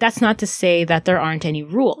Sula, but that's not to say that there aren't any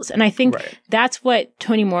rules. And I think that's what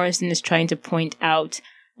Toni Morrison is trying to point out.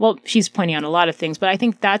 Well, she's pointing out a lot of things, but I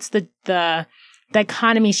think that's the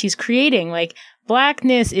dichotomy she's creating. Like,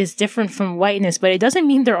 blackness is different from whiteness, but it doesn't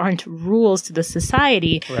mean there aren't rules to the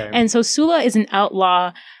society. Right. And so Sula is an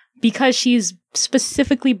outlaw because she's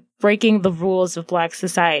specifically breaking the rules of black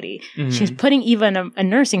society. Mm-hmm. She's putting Eva in a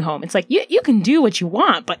nursing home. It's like, you can do what you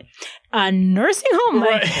want, but a nursing home?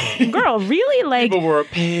 Like, girl, really? Like, people were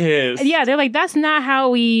pissed. Yeah, they're like, that's not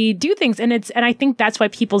how we do things. And I think that's why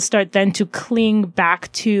people start then to cling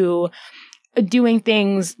back to doing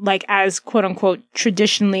things like as quote unquote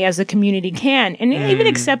traditionally as a community can, and even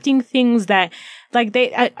accepting things that like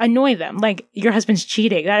they annoy them, like your husband's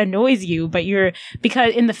cheating, that annoys you, but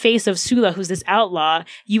because in the face of Sula, who's this outlaw,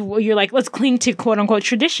 you're like, let's cling to quote unquote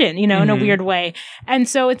tradition, in a weird way. And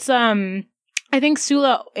so it's I think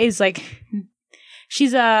Sula is like,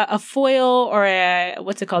 she's a foil, or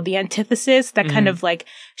what's it called? The antithesis that kind of like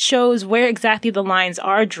shows where exactly the lines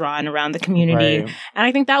are drawn around the community. Right. And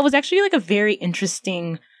I think that was actually like a very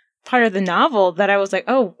interesting part of the novel that I was like,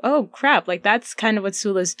 oh crap. Like, that's kind of what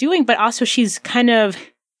Sula's doing. But also she's kind of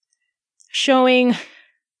showing,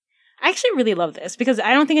 I actually really love this because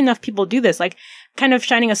I don't think enough people do this, like kind of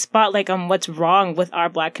shining a spotlight on what's wrong with our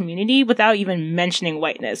black community without even mentioning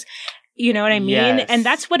whiteness. You know what I mean? Yes. And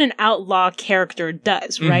that's what an outlaw character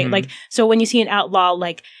does, right? Like, so when you see an outlaw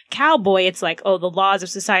like Cowboy, it's like, oh, the laws of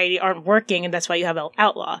society aren't working, and that's why you have an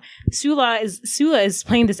outlaw. Sula is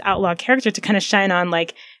playing this outlaw character to kind of shine on,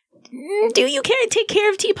 like, do you take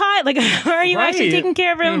care of Teapot? Like, are you actually taking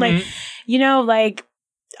care of him? Like, you know, like,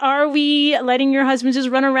 are we letting your husband just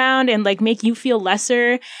run around and like make you feel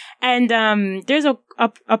lesser? And there's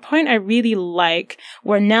a point I really like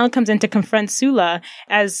where Nell comes in to confront Sula,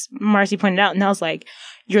 as Marcy pointed out. Nell's like,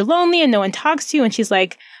 "You're lonely and no one talks to you," and she's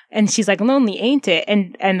like, "Lonely, ain't it?"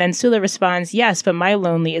 And then Sula responds, "Yes, but my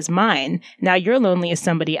lonely is mine. Now your lonely is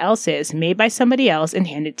somebody else's, made by somebody else and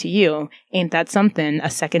handed to you. Ain't that something? A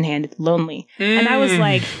second-hand lonely." And I was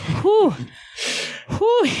like, whew.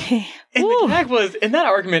 And the gag was, in that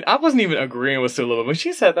argument, I wasn't even agreeing with Sula, but when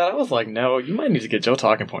she said that, I was like, no, you might need to get your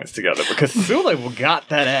talking points together, because Sula got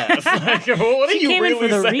that ass. Like, well, what did you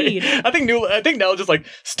really say? I think Nell just like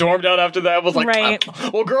stormed out after that, was like,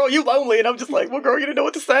 right. Well, girl, you lonely, and I'm just like, well, girl, you didn't know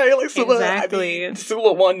what to say. Like, Sula, exactly. I mean,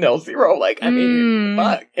 Sula 1, Nell 0. Like, I mean,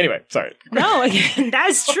 fuck. Anyway, sorry. No,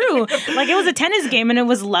 that's true. Like, it was a tennis game, and it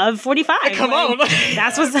was love 45. Come on.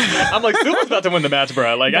 That's what's... I'm like, Sula's about to win the match,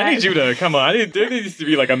 bro. Like, I need you to, come on. There needs to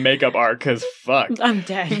be like a makeup arc, because fuck. I'm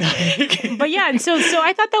dead. But yeah, and so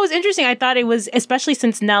I thought that was interesting. I thought it was, especially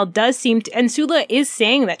since Nell does seem to, and Sula is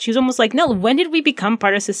saying that. She's almost like, Nell, when did we become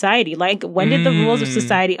part of society? Like, when did the rules of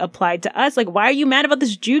society apply to us? Like, why are you mad about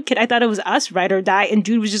this Jude kid? I thought it was us, ride or die, and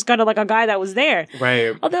Jude was just kind of like a guy that was there.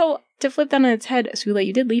 Right. Although, to flip that on its head, Sula,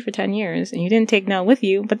 you did leave for 10 years, and you didn't take Nell with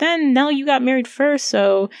you, but then Nell, you got married first,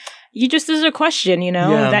 so there's a question, you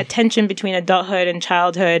know, that tension between adulthood and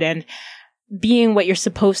childhood, and being what you're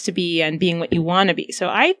supposed to be and being what you want to be. So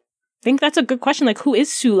I think that's a good question. Like, who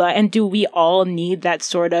is Sula? And do we all need that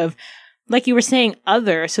sort of, like you were saying,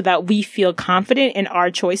 other, so that we feel confident in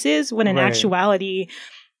our choices, when in actuality,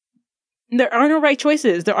 there are no right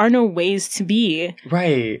choices. There are no ways to be.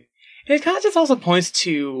 Right. And it kind of just also points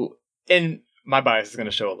to, and my bias is going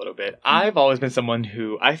to show a little bit, I've always been someone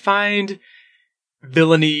who I find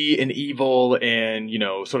villainy and evil and, you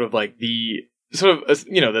know, sort of like the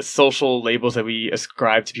social labels that we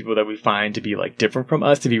ascribe to people that we find to be like different from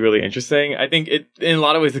us to be really interesting. I think it, in a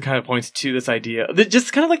lot of ways, it kind of points to this idea that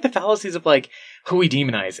just kind of like the fallacies of like who we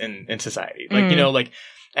demonize in society. Like, you know, like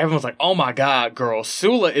everyone's like, oh my God, girl,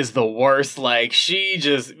 Sula is the worst. Like,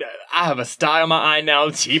 I have a sty on my eye now,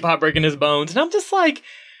 Teapot breaking his bones. And I'm just like,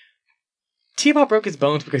 Teapot broke his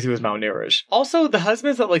bones because he was malnourished. Also, the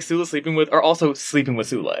husbands that like Sula's sleeping with are also sleeping with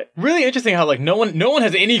Sula. Really interesting how like no one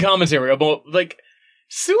has any commentary about like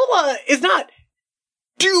Sula is not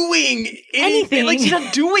doing anything. Like, she's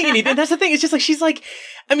not doing anything. That's the thing. It's just like she's like,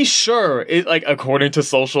 I mean, sure, it like according to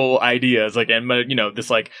social ideas, like, and you know, this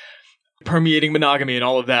like permeating monogamy and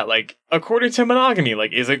all of that, like according to monogamy,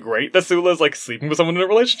 like, is it great that Sula's like sleeping with someone in a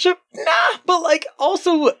relationship? Nah, but like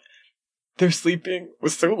also, they're sleeping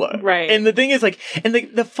with Sula. Right. And the thing is, like, and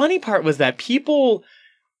the funny part was that people,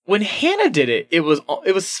 when Hannah did it, it was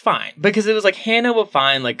fine. Because it was like, Hannah would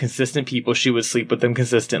find, like, consistent people. She would sleep with them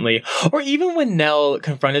consistently. Or even when Nell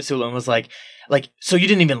confronted Sula and was like, so you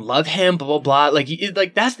didn't even love him, blah, blah, blah. Like,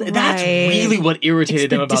 that's really what irritated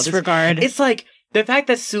them about disregard. This. It's like, the fact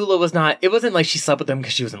that Sula it wasn't like she slept with them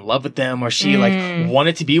because she was in love with them or she, like,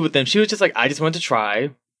 wanted to be with them. She was just like, I just wanted to try,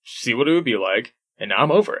 see what it would be like. And now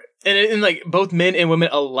I'm over it. And like, both men and women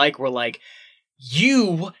alike were like,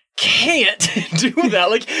 you can't do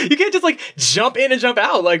that. Like, you can't just like jump in and jump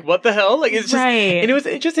out. Like, what the hell? Like, it's just, and it was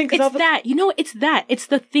interesting because it's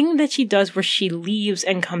the thing that she does where she leaves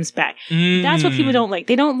and comes back. That's what people don't like.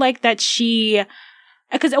 They don't like that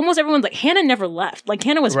because almost everyone's like, Hannah never left. Like,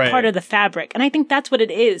 Hannah was part of the fabric. And I think that's what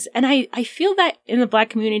it is. And I feel that in the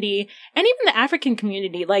Black community and even the African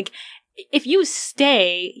community, like, if you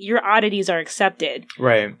stay, your oddities are accepted.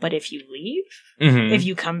 Right. But if you leave, if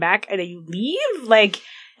you come back and then you leave, like,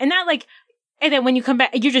 and not like, and then when you come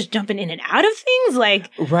back, you're just jumping in and out of things,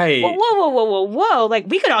 like, right. Whoa. Like,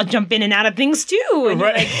 we could all jump in and out of things too. And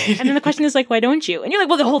right. Like, and then the question is like, why don't you? And you're like,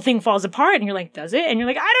 well, the whole thing falls apart. And you're like, does it? And you're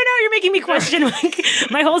like, I don't know. You're making me question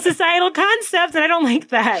like my whole societal concepts, and I don't like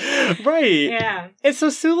that. Right. Yeah. And so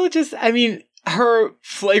Sula just, I mean, her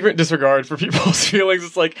flagrant disregard for people's feelings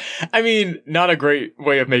is like, I mean, not a great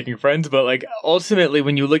way of making friends, but like, ultimately,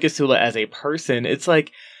 when you look at Sula as a person, it's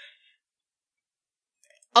like,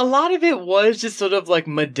 a lot of it was just sort of like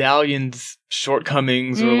Medallion's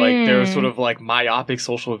shortcomings or like their sort of like myopic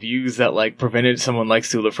social views that like prevented someone like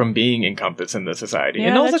Sula from being encompassed in the society. Yeah,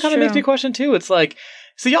 and also kind of true. makes me question too. It's like,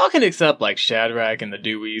 so y'all can accept like Shadrach and the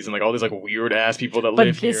Deweys and like all these like weird ass people that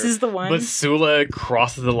live here. But this is the one. But Sula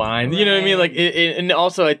crosses the line. Right. You know what I mean? Like, and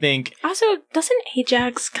also I think. Also, doesn't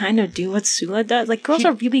Ajax kind of do what Sula does? Like, girls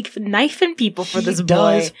are really knifing people for this boy.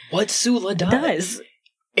 Does what Sula does.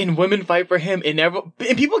 And women fight for him, and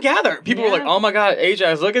people gather. People were like, "Oh my god,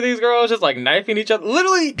 Ajax! Look at these girls just like knifing each other."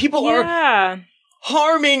 Literally, people are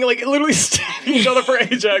harming, like literally stabbing each other for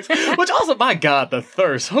Ajax. Which also, my god, the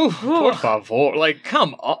thirst. Por favor, like,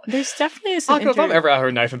 come on. There's definitely if I'm ever out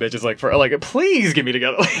here knifing bitches, like for like, please get me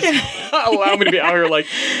together. Like, allow me to be out here like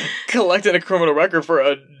collecting a criminal record for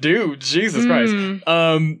a dude. Jesus Christ.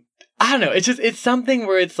 I don't know. It's something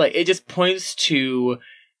where it's like it just points to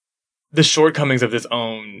the shortcomings of this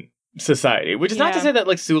own society, which is not to say that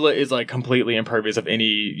like Sula is like completely impervious of any,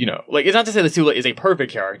 you know, like it's not to say that Sula is a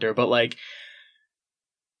perfect character, but like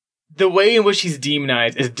the way in which she's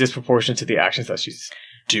demonized is disproportionate to the actions that she's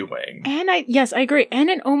doing. And I agree. And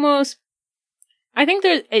it almost, I think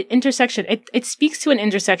there's an intersection. It speaks to an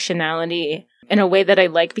intersectionality in a way that I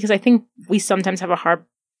like, because I think we sometimes have a hard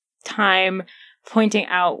time pointing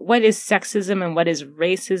out what is sexism and what is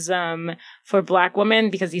racism for Black women,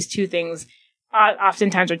 because these two things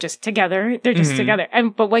oftentimes are just together. They're just together.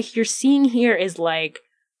 But what you're seeing here is like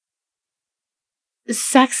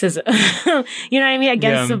sexism, you know what I mean?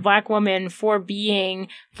 Against the Black woman for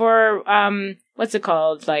what's it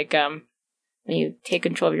called? Like, when you take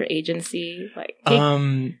control of your agency, like,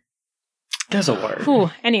 there's a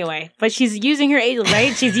word. Anyway, but she's using her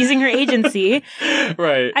right? She's using her agency.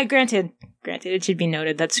 Right. Granted, it should be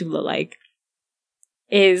noted that Sula, like,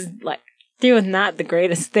 is, like, doing not the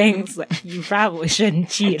greatest things. Like, you probably shouldn't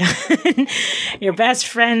cheat on your best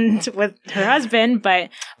friend with her husband. But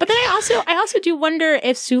then I also do wonder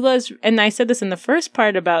if Sula's, and I said this in the first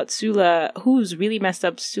part about Sula, who's really messed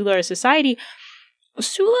up Sula or society.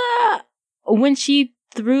 Sula, when she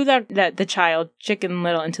threw the child, Chicken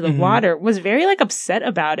Little, into the water, was very like upset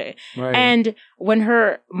about it. Right. And when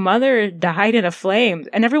her mother died in a flame,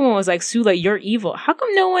 and everyone was like, Sula, you're evil. How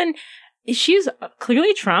come no one, she's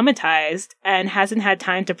clearly traumatized and hasn't had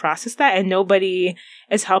time to process that, and nobody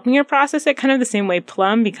is helping her process it, kind of the same way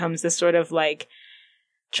Plum becomes this sort of like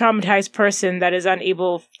traumatized person that is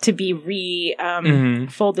unable to be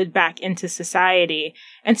folded back into society.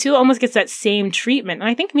 And Sula almost gets that same treatment. And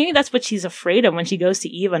I think maybe that's what she's afraid of when she goes to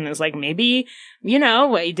Eva and is like, maybe, you know,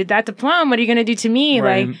 what you did that to Plum, what are you going to do to me?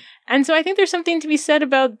 Right. Like, and so I think there's something to be said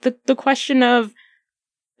about the question of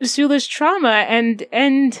Sula's trauma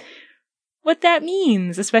and what that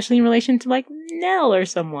means, especially in relation to like Nell or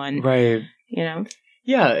someone. Right. You know?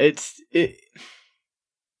 Yeah,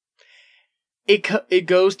 it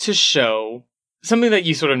goes to show something that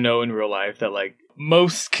you sort of know in real life, that like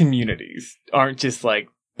most communities aren't just like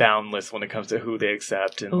boundless when it comes to who they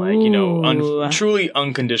accept and like, you know, truly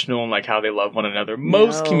unconditional in like how they love one another.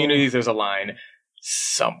 Most communities, there's a line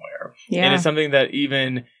somewhere. Yeah. And it's something that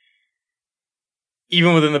even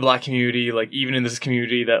within the Black community, like even in this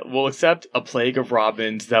community, that will accept a plague of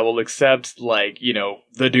Robins, that will accept like, you know,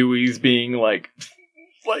 the Deweys being like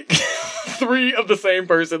three of the same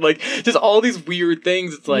person, like just all these weird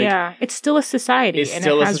things. It's like, yeah, it's still a society. It's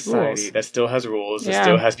still a society that still has rules. It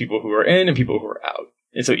still has people who are in and people who are out.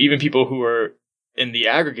 And so even people who are in the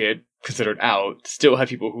aggregate considered out still have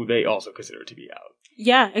people who they also consider to be out.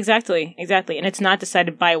 Yeah, exactly. And it's not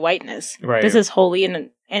decided by whiteness. Right. This is wholly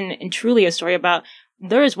and truly a story about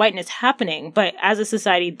there is whiteness happening, but as a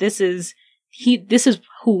society, this is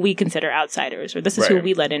who we consider outsiders, or this is who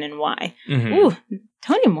we let in and why. Ooh,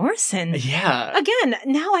 Toni Morrison. Yeah. Again,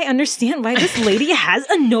 now I understand why this lady has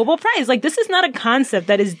a Nobel Prize. Like, this is not a concept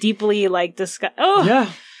that is deeply like discussed. Oh, yeah.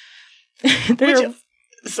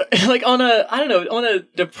 So, like on a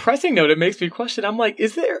depressing note, it makes me question. I'm like,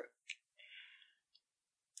 is there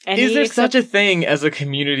such a thing as a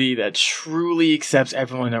community that truly accepts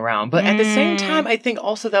everyone around? But at the same time, I think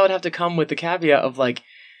also that would have to come with the caveat of like,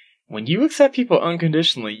 when you accept people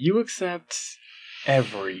unconditionally, you accept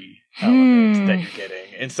every element that you're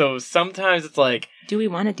getting. And so sometimes it's like, do we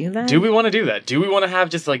want to do that? Do we want to have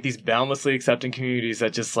just like these boundlessly accepting communities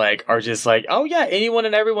that just like are just like, oh yeah, anyone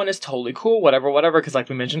and everyone is totally cool, whatever. Because like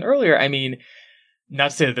we mentioned earlier, I mean,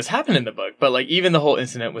 not to say that this happened in the book, but like even the whole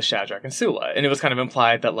incident with Shadrach and Sula, and it was kind of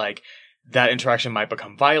implied that like that interaction might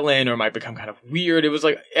become violent or might become kind of weird. It was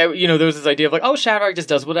like, you know, there was this idea of like, oh, Shadrach just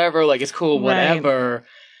does whatever, like it's cool, whatever. Right.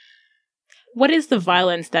 what is the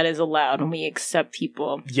violence that is allowed when we accept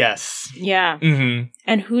people? Yes. Yeah. Mm-hmm.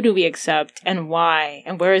 And who do we accept and why?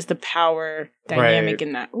 And where is the power dynamic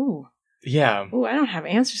in that? Ooh. Yeah. Ooh, I don't have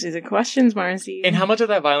answers to the questions, Marcy. And how much of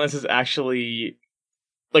that violence is actually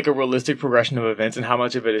like a realistic progression of events, and how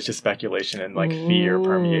much of it is just speculation and like fear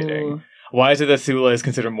permeating? Why is it that Sula is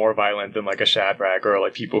considered more violent than like a Shadrach, or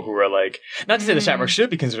like people who are like, not to say the Shadrach should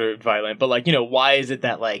be considered violent, but like, you know, why is it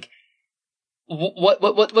that like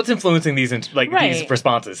what's influeing these these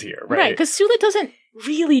responses here, right? Right, because Sula doesn't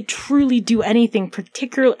really truly do anything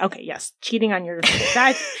particularly. Okay, yes, cheating on your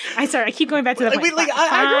that. I keep going back to that.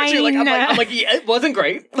 I heard you. I'm like, yeah, it wasn't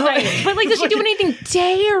great, right? But like, does she do anything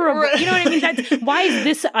terrible? Right. You know what I mean? That's why is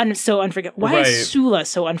this so unforgivable? Why is Sula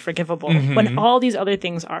so unforgivable when all these other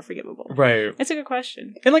things are forgivable? Right. It's a good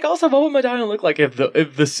question. And like, also, what would Medallion look like if the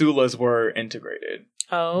Sulas were integrated?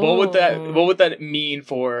 Oh, what would that mean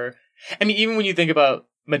for? I mean, even when you think about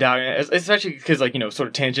Medallion, especially because, like, you know, sort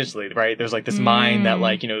of tangentially, right? There's, like, this mind that,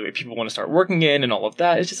 like, you know, people want to start working in and all of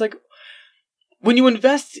that. It's just, like, when you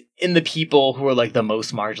invest in the people who are, like, the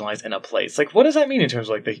most marginalized in a place, like, what does that mean in terms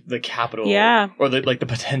of, like, the capital? Yeah. Or, the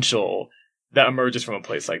potential that emerges from a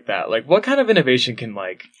place like that? Like, what kind of innovation can,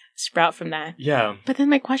 like... sprout from that? Yeah. But then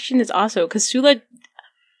my question is also, because Sula...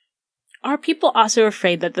 Are people also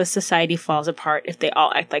afraid that the society falls apart if they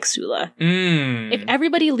all act like Sula? If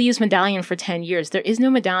everybody leaves Medallion for 10 years, there is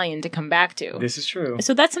no Medallion to come back to. This is true.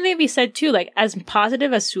 So that's something to be said too. Like, as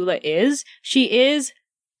positive as Sula is, she is...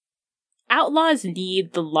 Outlaws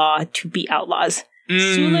need the law to be outlaws.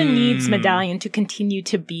 Sula needs Medallion to continue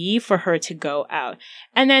to be for her to go out.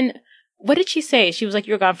 And then... what did she say? She was like,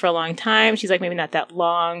 you were gone for a long time. She's like, maybe not that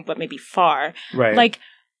long, but maybe far. Right. Like,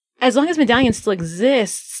 as long as Medallion still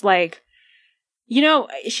exists, like... you know,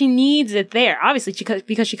 she needs it there, obviously,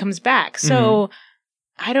 because she comes back. So,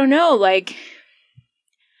 I don't know, like,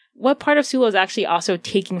 what part of Sula is actually also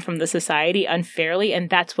taking from the society unfairly, and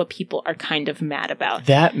that's what people are kind of mad about.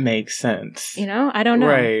 That makes sense. You know? I don't know.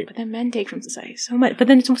 Right. But then men take from society so much. But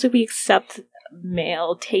then it's almost like we accept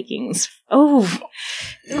male takings. Oh.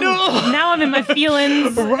 No! Now I'm in my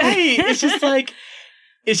feelings. Right. It's just like...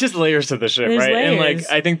 it's just layers to the shit, There's right? layers. And,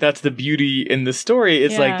 like, I think that's the beauty in the story.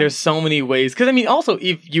 It's, like, there's so many ways. Because, I mean, also,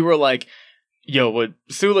 if you were, like, yo, what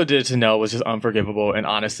Sula did to Nell was just unforgivable. And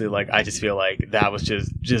honestly, like, I just feel like that was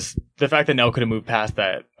just the fact that Nell could have moved past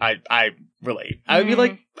that, I relate. I would be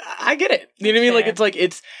like, I get it. You know what I mean?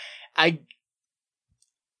 Like,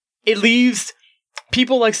 it leaves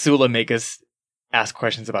people like Sula make us ask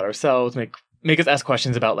questions about ourselves, make us ask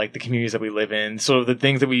questions about, like, the communities that we live in, sort of the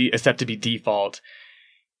things that we accept to be default.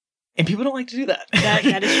 And people don't like to do that.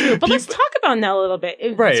 That is true. But let's talk about Nell a little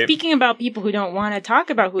bit. Right. Speaking about people who don't want to talk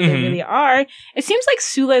about who they really are, it seems like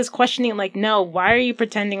Sula is questioning, like, no, why are you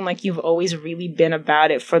pretending like you've always really been about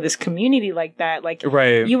it for this community like that? Like,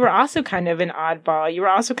 you were also kind of an oddball. You were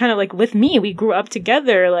also kind of like with me. We grew up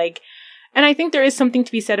together. Like, and I think there is something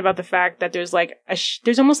to be said about the fact that there's like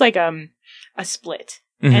there's almost like a split.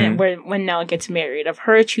 And when Nell gets married, of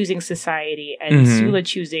her choosing society and Sula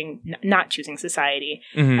choosing not choosing society,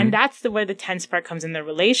 and that's where the tense part comes in the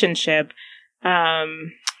relationship.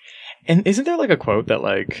 And isn't there like a quote that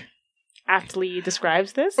like aptly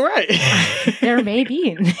describes this? Right. There may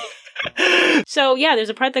be. So yeah,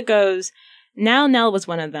 there's a part that goes, "Now Nell was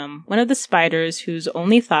one of them, one of the spiders whose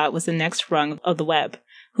only thought was the next rung of the web,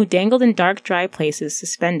 who dangled in dark, dry places,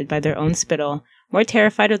 suspended by their own spittle." More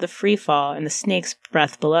terrified of the free fall and the snake's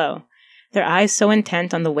breath below, their eyes so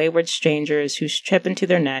intent on the wayward strangers who trip into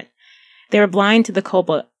their net. They were blind to the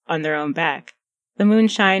cobalt on their own back, the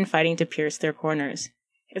moonshine fighting to pierce their corners.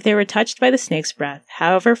 If they were touched by the snake's breath,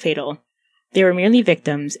 however fatal, they were merely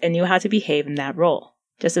victims and knew how to behave in that role,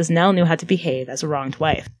 just as Nell knew how to behave as a wronged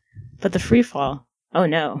wife. But the free fall, oh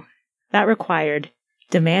no, that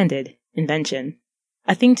demanded invention.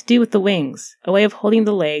 A thing to do with the wings, a way of holding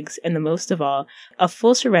the legs, and the most of all, a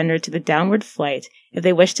full surrender to the downward flight if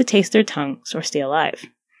they wished to taste their tongues or stay alive.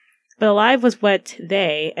 But alive was what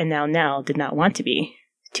they, and now Nell, did not want to be.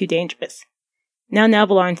 Too dangerous. Now Nell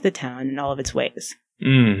belonged to the town in all of its ways.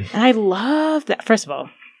 And I love that. First of all,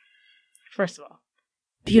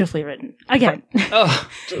 beautifully written. Again. Oh,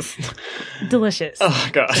 just... delicious. Oh,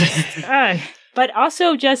 God. But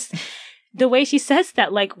also just... the way she says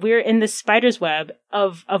that, like, we're in the spider's web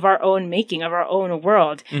of our own making, of our own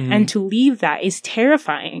world. And to leave that is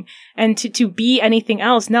terrifying. And to be anything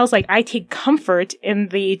else, Nell's like, I take comfort in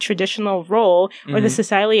the traditional role or the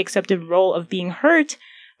societally accepted role of being hurt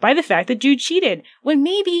by the fact that Jude cheated. When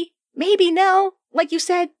maybe Nell, like you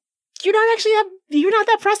said, you're not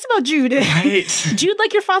that pressed about Jude. Right. Jude,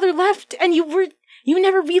 like your father, left and you were you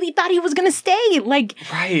never really thought he was going to stay. Like,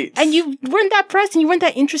 right. And you weren't that pressed and you weren't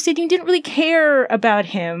that interested. You didn't really care about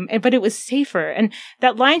him, but it was safer. And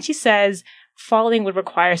that line she says, falling would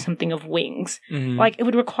require something of wings. Mm-hmm. Like, it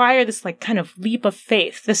would require this, like, kind of leap of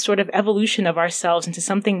faith, this sort of evolution of ourselves into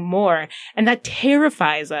something more. And that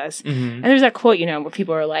terrifies us. Mm-hmm. And there's that quote, where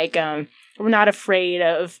people are like, we're not afraid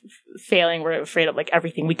of failing. We're afraid of, like,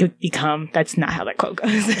 everything we could become. That's not how that quote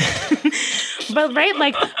goes. But, right,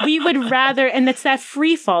 like, we would rather, and it's that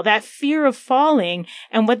free fall, that fear of falling,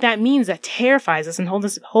 and what that means, that terrifies us and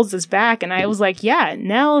holds us back. And I was like, yeah,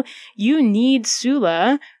 now you need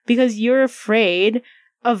Sula because you're afraid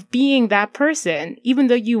of being that person, even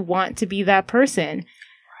though you want to be that person. Right.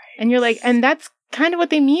 And you're like, and that's kind of what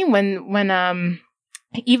they mean when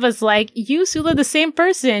Eva's like, you, Sula, the same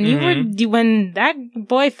person. Mm-hmm. You were, when that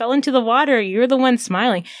boy fell into the water, you're the one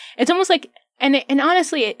smiling. It's almost like, and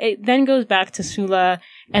honestly, it then goes back to Sula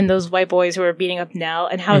and those white boys who were beating up Nell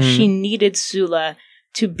and how she needed Sula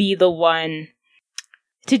to be the one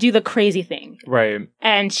to do the crazy thing. Right.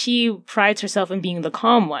 And she prides herself in being the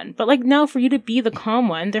calm one. But, like, no, for you to be the calm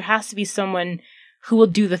one, there has to be someone who will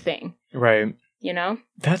do the thing. Right.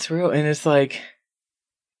 That's real. And it's like,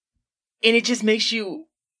 and it just makes you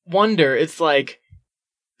wonder. It's like,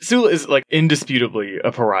 Sula is, like, indisputably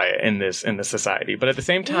a pariah in this society. But at the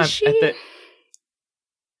same time,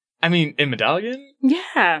 in Medallion?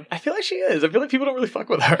 Yeah. I feel like she is. I feel like people don't really fuck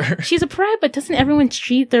with her. She's a pariah, but doesn't everyone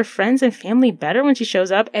treat their friends and family better when she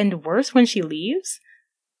shows up and worse when she leaves?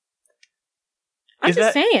 I'm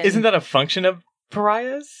just saying. Isn't that a function of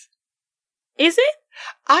pariahs? Is it?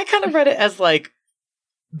 I kind of read it as, like,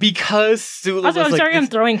 because Sula also, was I'm sorry, I'm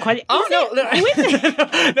throwing questions. Oh, no, I'm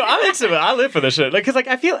into it. I live for this shit. Like, because, like,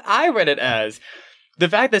 I read it as the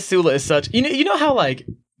fact that Sula is such, you know how, like,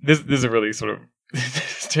 this is a really sort of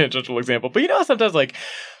tangential example, but you know how sometimes, like,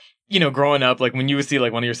 growing up, like, when you would see,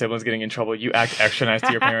 like, one of your siblings getting in trouble, you act extra nice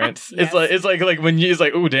to your parents. Yes. It's like when it's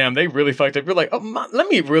like, oh, damn, they really fucked up. You're like, oh, let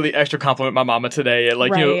me really extra compliment my mama today, and,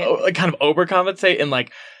 like, right. Like, kind of overcompensate, and,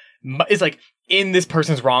 like, it's like, in this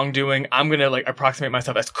person's wrongdoing, I'm gonna, like, approximate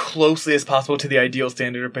myself as closely as possible to the ideal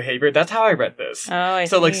standard of behavior. That's how I read this. Oh, I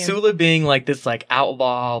so see. Like, Sula being, like, this, like,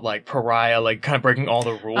 outlaw, like, pariah, like, kind of breaking all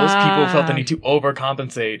the rules, people felt the need to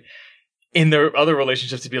overcompensate in their other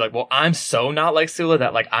relationships to be like, well, I'm so not like Sula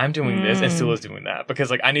that, like, I'm doing this and Sula's doing that, because,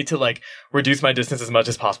 like, I need to, like, reduce my distance as much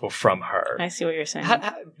as possible from her. I see what you're saying. How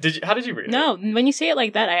did you read it? No, when you say it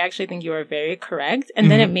like that, I actually think you are very correct. And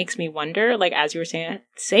then it makes me wonder, like, as you were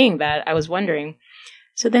saying that, I was wondering,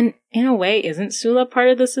 so then, in a way, isn't Sula part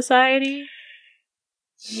of the society?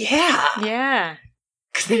 Yeah. Yeah.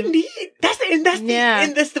 Because they need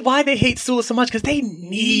that's why they hate Sula so much, because they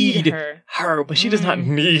need her, but she does not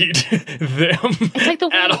need them. It's like the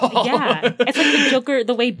way, at all. Yeah, it's like the Joker,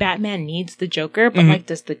 the way Batman needs the Joker, but like,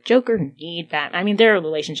 does the Joker need Batman? I mean, their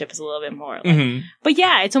relationship is a little bit more, like, but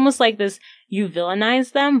yeah, it's almost like this: you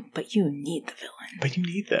villainize them, but you need the villain. But you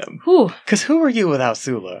need them. Because who are you without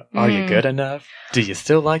Sula? Are you good enough? Do you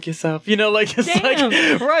still like yourself? Like, it's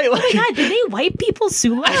like, right? Like, oh my god, did they white people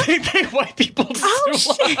Sula? I think they white people Sula.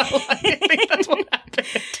 Shit. I think that's what happened.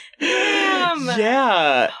 Damn.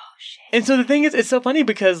 Yeah. Oh, shit. And so the thing is, it's so funny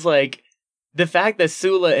because, like, the fact that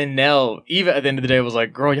Sula and Nell, Eva at the end of the day, was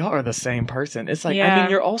like, girl, y'all are the same person. It's like, I mean,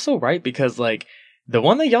 you're also right, because, like, the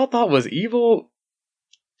one that y'all thought was evil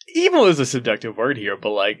is a subjective word here, but,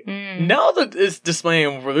 like, Nell is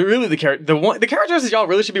displaying really the characters that y'all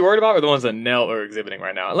really should be worried about are the ones that Nell are exhibiting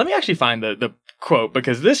right now. Let me actually find the quote,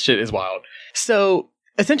 because this shit is wild. So,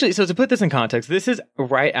 essentially, to put this in context, this is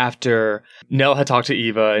right after Nell had talked to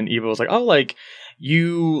Eva, and Eva was like, oh, like,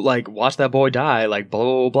 you, like, watched that boy die, like, blah,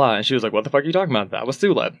 blah, blah, and she was like, what the fuck are you talking about? That was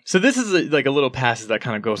Sula. So this is, a little passage that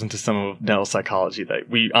kind of goes into some of Nell's psychology that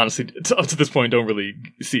we honestly, up to this point, don't really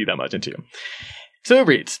see that much into. So it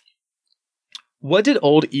reads, what did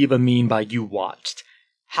old Eva mean by you watched?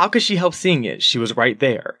 How could she help seeing it? She was right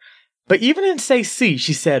there. But Eva didn't say see,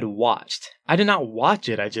 she said watched. I did not watch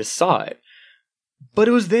it, I just saw it. But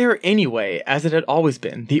it was there anyway, as it had always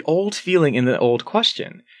been, the old feeling in the old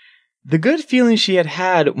question. The good feeling she had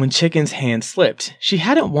had when Chicken's hand slipped. She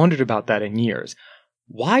hadn't wondered about that in years.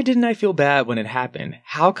 Why didn't I feel bad when it happened?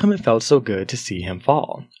 How come it felt so good to see him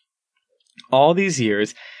fall? All these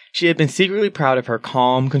years, she had been secretly proud of her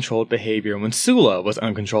calm, controlled behavior when Sula was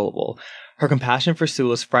uncontrollable, her compassion for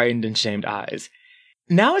Sula's frightened and shamed eyes.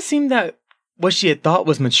 Now it seemed that what she had thought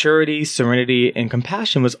was maturity, serenity, and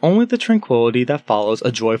compassion was only the tranquility that follows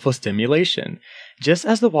a joyful stimulation. Just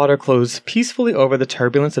as the water closed peacefully over the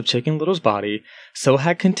turbulence of Chicken Little's body, so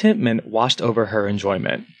had contentment washed over her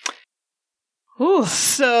enjoyment. Ooh.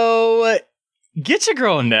 So, get your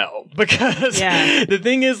girl Nell. Because the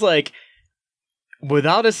thing is, like,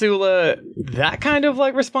 without a Sula, that kind of,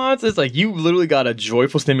 like, response is, like, you literally got a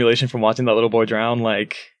joyful stimulation from watching that little boy drown,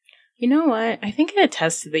 like... You know what? I think it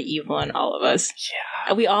attests to the evil in all of us.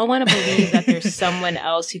 Yeah. We all want to believe that there's someone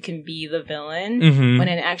else who can be the villain, when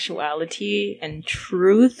in actuality and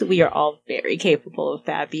truth, we are all very capable of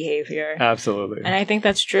bad behavior. Absolutely. And I think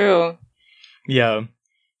that's true. Yeah.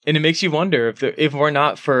 And it makes you wonder, if we're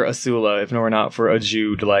not for a Sula, if we're not for a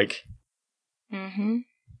Jude, like...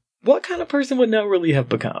 What kind of person would Nell really have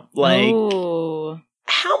become? Like,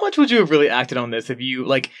 how much would you have really acted on this if you,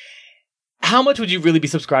 like, how much would you really be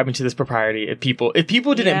subscribing to this propriety if people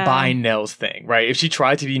didn't buy Nell's thing, right? If she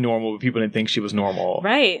tried to be normal, but people didn't think she was normal.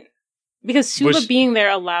 Right. Because Sula being there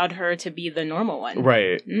allowed her to be the normal one.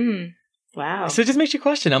 Right. Wow. So it just makes you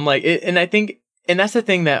question. I'm like, and I think, and that's the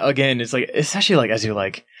thing that, again, is like, especially like as you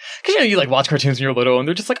like, because, you know, you like watch cartoons when you're little and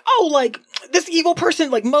they're just like, oh, like this evil person,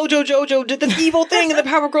 like Mojo Jojo did this evil thing and the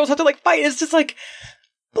Powerpuff Girls have to like fight. It's just like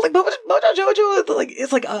Mojo Jojo, like,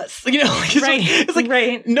 it's like us, you know? Like, it's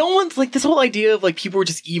like no one's like, this whole idea of like people are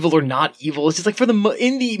just evil or not evil. It's just like at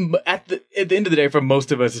the end of the day, for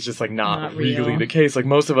most of us, it's just like not really the case. Like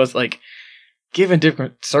most of us, like, given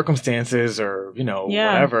different circumstances or, you know,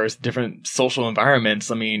 whatever, different social environments.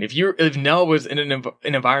 I mean, if Nell was in an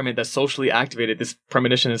environment that's socially activated this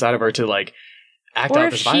premonition inside of her to like act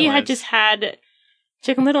out this violence. Or if she had just had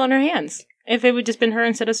Chicken Little on her hands. If it would just been her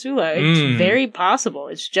instead of Sula. It's very possible.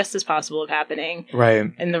 It's just as possible of happening.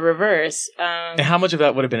 Right. In the reverse. And how much of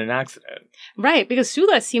that would have been an accident? Right, because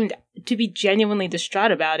Sula seemed to be genuinely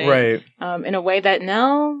distraught about it. Right. In a way that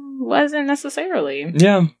Nell wasn't necessarily.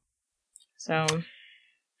 Yeah. So.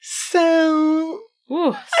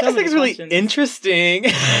 Ooh, I just think it's really interesting.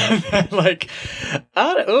 Like,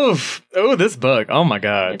 this book. Oh my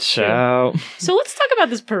god. Ciao. So let's talk about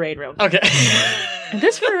this parade real quick. Okay.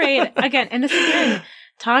 This parade, again, and this again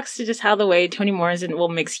talks to just how the way Toni Morrison will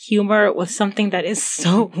mix humor with something that is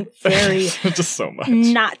so very just so much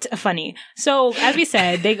not funny. So as we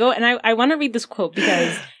said, they go, and I want to read this quote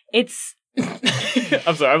because it's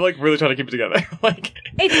I'm sorry, I'm like really trying to keep it together. Like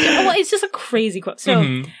it's just a crazy quote.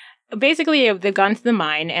 So basically they've gone to the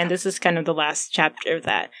mine, and this is kind of the last chapter of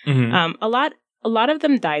that. A lot of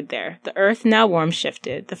them died there. The earth, now warm,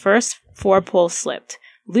 shifted. The first 4 poles slipped.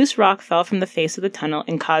 Loose rock fell from the face of the tunnel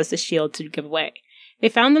and caused the shield to give way. They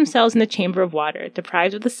found themselves in the chamber of water,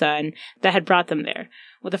 deprived of the sun that had brought them there.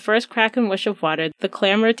 With the first crack and whoosh of water, the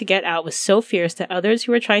clamor to get out was so fierce that others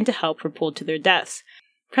who were trying to help were pulled to their deaths.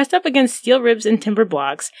 Pressed up against steel ribs and timber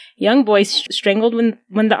blocks, young boys strangled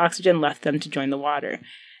when the oxygen left them to join the water.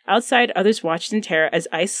 Outside, others watched in terror as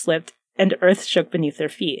ice slipped and earth shook beneath their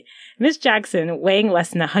feet. Miss Jackson, weighing less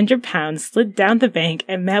than 100 pounds, slid down the bank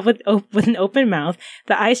and met with an open mouth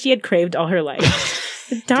the ice she had craved all her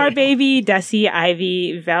life. Tar Baby, Desi,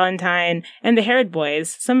 Ivy, Valentine, and the Herod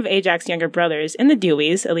boys, some of Ajax's younger brothers, and the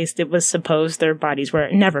Deweys, at least it was supposed their bodies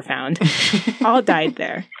were never found, all died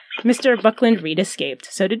there. Mr. Buckland Reed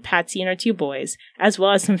escaped, so did Patsy and her 2 boys, as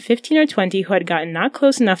well as some 15 or 20 who had gotten not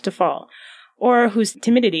close enough to fall, or whose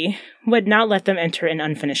timidity would not let them enter an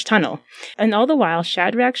unfinished tunnel. And all the while,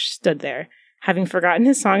 Shadrach stood there. Having forgotten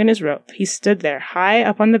his song and his rope, he stood there, high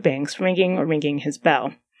up on the banks, ringing his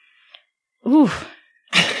bell. Ooh.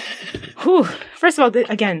 Whew. First of all,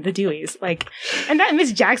 again, the Deweys. Like, and that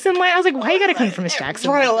Miss Jackson line, I was like, why you gotta come from Miss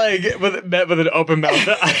Jackson? Right, like, met with an open mouth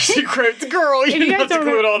that actually craved. Girl, you didn't have to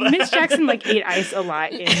include all that. Miss Jackson, like, ate ice a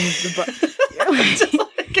lot in the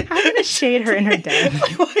book. I'm gonna shade her in her death.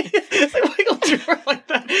 Why you gonna do her like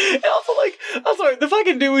that? And also, like, I'm sorry, the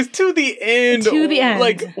fucking Deweys to the end. To the end.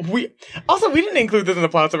 Like, we didn't include this in the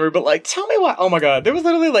plot summary, but, like, tell me why. Oh my god, there was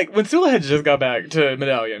literally, like, when Sula had just got back to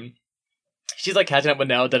Medallion, she's, like, catching up with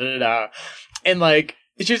Nell, da-da-da-da. And, like,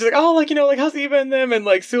 she's like, oh, like, you know, like, how's Eva and them? And,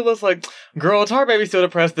 like, Sula's like, girl, Tar Baby's still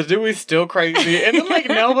depressed. The Dewey's still crazy. And then, like,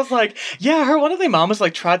 Nell was like, yeah, one of their mamas,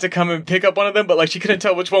 like, tried to come and pick up one of them, but, like, she couldn't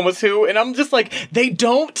tell which one was who. And I'm just like, they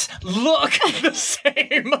don't look the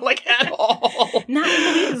same, like, at all. Not in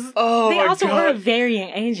the least. Oh, they my also God. are of varying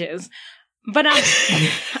ages. But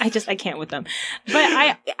I can't with them. But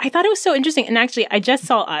I thought it was so interesting. And actually, I just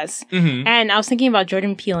saw Us. And I was thinking about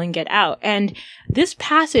Jordan Peele and Get Out. And this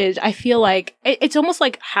passage, I feel like, it's almost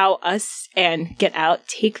like how Us and Get Out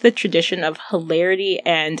take the tradition of hilarity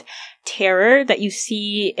and terror that you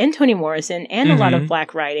see in Toni Morrison and a lot of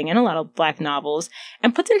Black writing and a lot of Black novels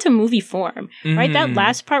and puts into movie form, right? That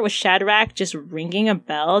last part with Shadrach just ringing a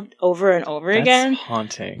bell over and over again.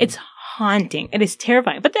 Haunting. It's haunting. It is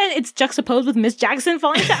terrifying. But then it's juxtaposed with Miss Jackson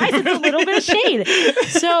falling to ice. It's a little bit of shade.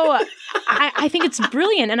 So I think it's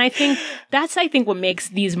brilliant. And I think that's what makes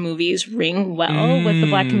these movies ring well with the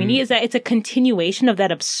Black community is that it's a continuation of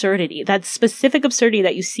that absurdity, that specific absurdity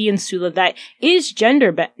that you see in Sula that is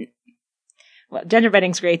gender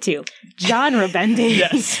bending's great too. Genre bending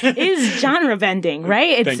is genre bending,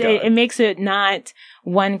 right? It makes it not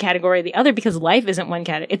one category or the other because life isn't one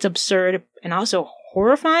category. It's absurd and also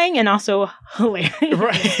horrifying and also hilarious.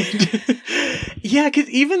 Right. Yeah, because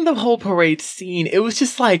even the whole parade scene, it was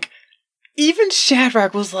just like, even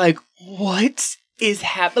Shadrach was like, what is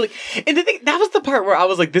happening? And the thing, that was the part where I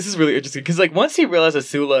was like, this is really interesting. Because like, once he realized that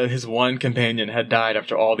Sula, his one companion, had died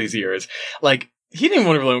after all these years, like, he didn't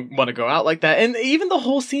really want to go out like that. And even the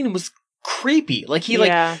whole scene was creepy. Like, he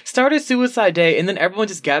started Suicide Day, and then everyone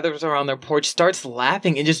just gathers around their porch, starts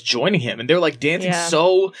laughing and just joining him. And they're like dancing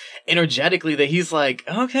so energetically that he's like,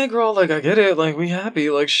 okay, girl, like, I get it. Like, we happy,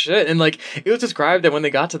 like, shit. And like, it was described that when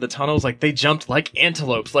they got to the tunnels, like, they jumped like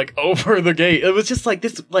antelopes, like, over the gate. It was just like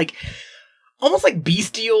this, like, almost like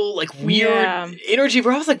bestial, like weird energy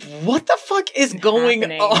where I was like, what the fuck is going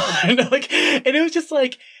on? Like, and it was just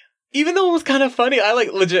like, even though it was kind of funny, I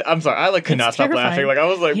like legit, I'm sorry, I like could not stop laughing. Like, I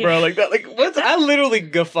was like, bro, like that, like, what's, I literally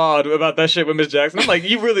guffawed about that shit with Miss Jackson. I'm like,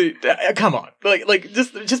 you really, come on. Like,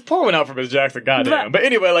 just pour one out for Miss Jackson, goddamn. But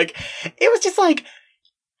anyway, like, it was just like,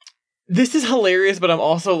 this is hilarious, but I'm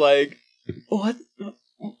also like, what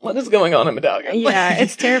is going on in Medallion? Yeah, like,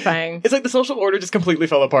 it's terrifying. It's like the social order just completely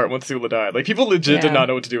fell apart when Sula died. Like, people legit did not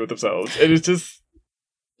know what to do with themselves. It was just...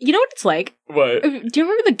 You know what it's like? What? Do you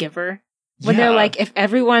remember The Giver? When they're like, if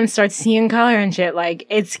everyone starts seeing color and shit, like,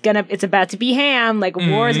 it's about to be ham, like,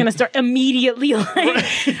 war is gonna start immediately. Like, I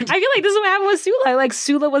feel like this is what happened with Sula. Like,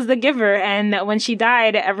 Sula was the giver, and when she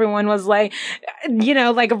died, everyone was like, you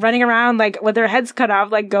know, like, running around, like, with their heads cut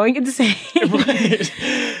off, like, going insane. Right.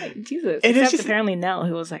 Like, Jesus. And except apparently Nell,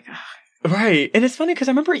 who was like, ugh. Right. And it's funny, because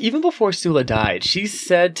I remember even before Sula died, she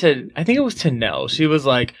said I think it was to Nell, she was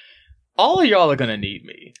like, all of y'all are gonna need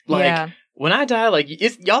me. Like, when I die, like,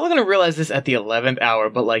 y'all are gonna realize this at the 11th hour,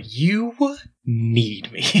 but, like, you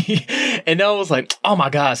need me. And Nell was like, oh my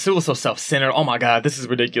god, Sula's so self-centered. Oh my god, this is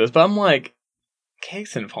ridiculous. But I'm like,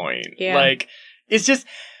 case in point. Yeah. Like, it's just,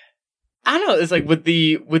 I don't know, it's like, with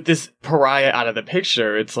this pariah out of the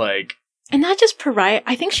picture, it's like... And not just pariah,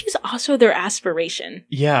 I think she's also their aspiration.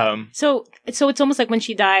 Yeah. So it's almost like when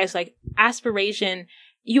she dies, like, aspiration...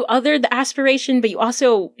 You other the aspiration, but you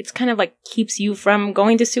also, it's kind of like keeps you from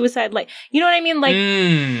going to suicide. Like, you know what I mean? Like,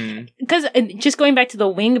 because just going back to the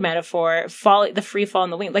wing metaphor, the free fall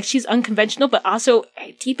in the wing, like she's unconventional, but also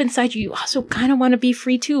deep inside you also kind of want to be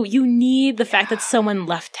free too. You need the fact that someone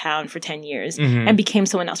left town for 10 years and became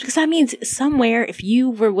someone else, because that means somewhere, if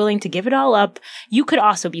you were willing to give it all up, you could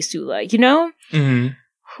also be Sula, you know?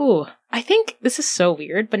 Whew. I think this is so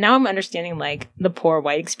weird, but now I'm understanding, like, the poor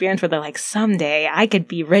white experience where they're like, someday I could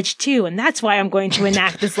be rich too, and that's why I'm going to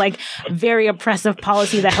enact this, like, very oppressive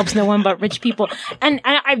policy that helps no one but rich people. And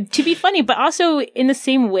I to be funny, but also in the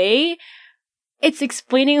same way, it's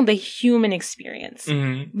explaining the human experience.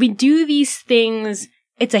 We do these things,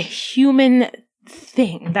 it's a human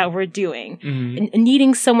thing that we're doing, and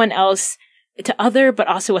needing someone else to other, but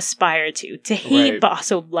also aspire to hate, but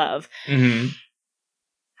also love.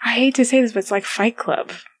 I hate to say this, but it's like Fight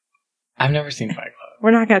Club. I've never seen Fight Club. We're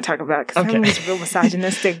not going to talk about it because that movie's real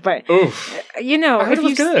misogynistic, but, you know. I heard it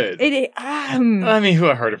was good. I mean, who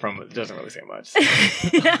I heard it from doesn't really say much.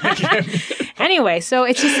 Anyway, so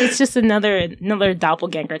it's just another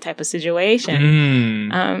doppelganger type of situation.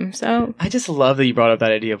 So I just love that you brought up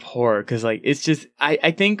that idea of horror, because, like, it's just, I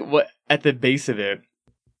think what, at the base of it,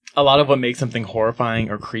 a lot of what makes something horrifying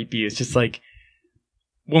or creepy is just, like,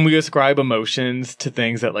 when we ascribe emotions to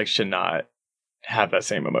things that, like, should not have that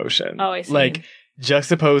same emotion. Oh, I see. Like,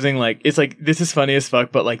 juxtaposing, like, it's like, this is funny as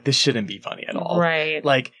fuck, but, like, this shouldn't be funny at all. Right.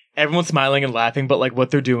 Like, everyone's smiling and laughing, but, like,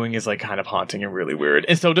 what they're doing is, like, kind of haunting and really weird.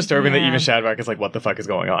 And so disturbing that even Shadrach is like, what the fuck is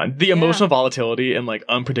going on? The emotional volatility and, like,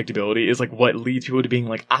 unpredictability is, like, what leads people to being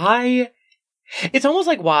like, it's almost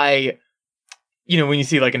like why... You know, when you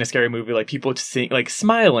see, like, in a scary movie, like, people sing, like,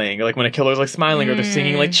 smiling, or, like, when a killer's, like, smiling, or they're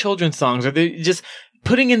singing, like, children's songs, or they're just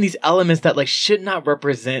putting in these elements that, like, should not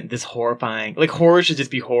represent this horrifying... Like, horror should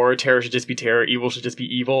just be horror, terror should just be terror, evil should just be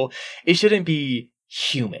evil. It shouldn't be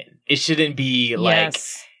human. It shouldn't be, like,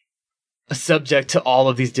 a subject to all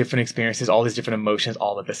of these different experiences, all these different emotions,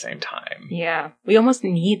 all at the same time. Yeah. We almost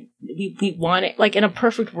need... We want it... Like, in a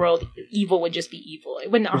perfect world, evil would just be evil. It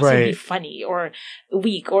wouldn't also be funny, or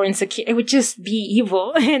weak, or insecure. It would just be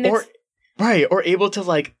evil. And or able to,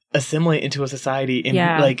 like, assimilate into a society and,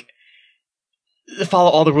 like... follow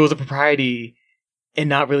all the rules of propriety and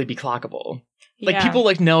not really be clockable. Like, people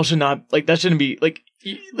like Nell should not, like, that shouldn't be, like,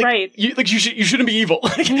 right. You shouldn't be evil.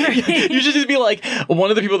 Like, you should just be, like, one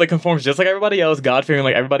of the people that conforms just like everybody else, God-fearing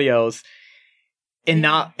like everybody else, and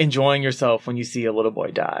not enjoying yourself when you see a little boy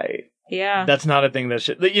die. Yeah. That's not a thing that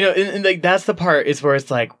should, you know, and like, that's the part is where it's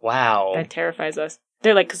like, wow. That terrifies us.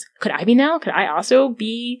 They're like, could I be Nell? Could I also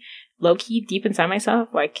be low-key deep inside myself,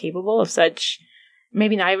 like, capable of such...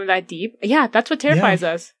 Maybe not even that deep. Yeah, that's what terrifies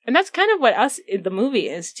us. And that's kind of what us in the movie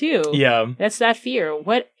is, too. Yeah. That's that fear.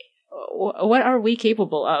 What are we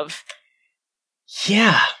capable of?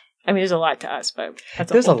 Yeah. I mean, there's a lot to us, but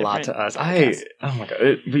there's a lot to us. Oh my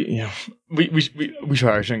God. We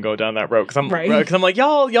shouldn't go down that road because I'm like,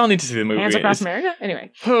 y'all need to see the movie. Hands Across America? Anyway.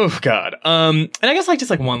 Oh, God. And I guess, like, just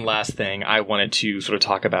like one last thing I wanted to sort of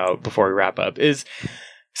talk about before we wrap up is,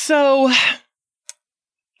 so...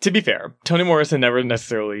 To be fair, Toni Morrison never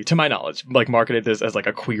necessarily, to my knowledge, like, marketed this as like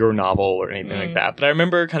a queer novel or anything like that. But I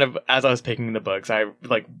remember kind of as I was picking the books,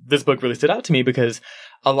 this book really stood out to me because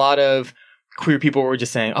a lot of queer people were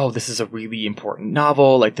just saying, oh, this is a really important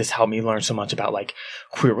novel. Like, this helped me learn so much about like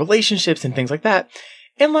queer relationships and things like that.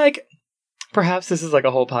 And like, perhaps this is like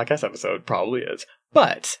a whole podcast episode, probably is.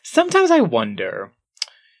 But sometimes I wonder,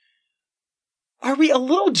 are we a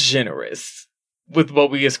little generous with what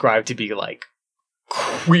we ascribe to be like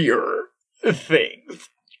queer things?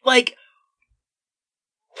 Like,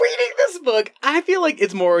 reading this book, I feel like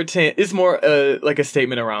it's more like a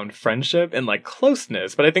statement around friendship and like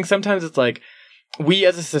closeness. But I think sometimes it's like we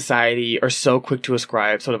as a society are so quick to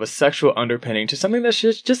ascribe sort of a sexual underpinning to something that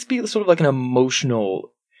should just be sort of like an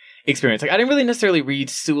emotional experience. Like, I didn't really necessarily read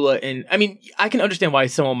Sula, and I mean, I can understand why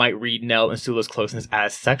someone might read Nell and Sula's closeness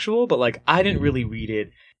as sexual, but like, I didn't really read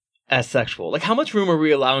it as sexual. Like, how much room are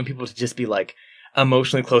we allowing people to just be like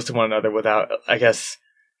emotionally close to one another without, I guess,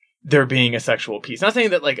 there being a sexual piece? Not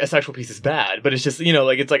saying that like a sexual piece is bad, but it's just, you know,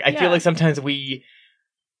 like, it's like, I feel like sometimes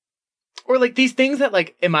or like these things that,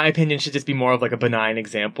 like, in my opinion, should just be more of like a benign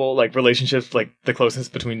example, like relationships, like the closeness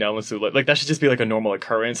between Nell and Sula, like that should just be like a normal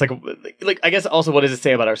occurrence. Like I guess also, what does it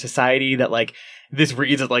say about our society that like this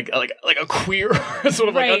reads as like a queer sort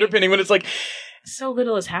of like underpinning when it's like so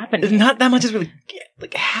little is happening. Not that much is really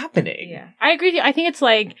like happening. Yeah, I agree with you. I think it's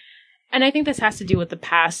like, and I think this has to do with the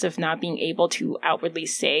past of not being able to outwardly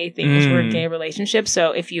say things were gay relationships.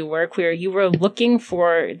 So if you were queer, you were looking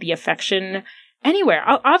for the affection anywhere.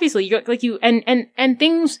 Obviously, and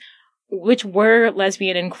things which were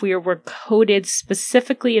lesbian and queer were coded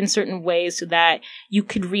specifically in certain ways so that you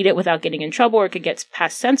could read it without getting in trouble or it could get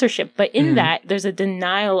past censorship. But in that, there's a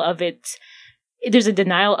denial of it. There's a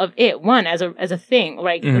denial of it, one, as a thing,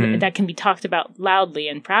 right? That can be talked about loudly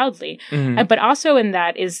and proudly. But also in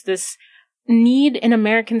that is this need in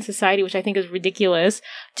American society, which I think is ridiculous,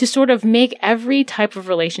 to sort of make every type of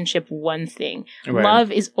relationship one thing. Right.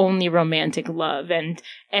 Love is only romantic love,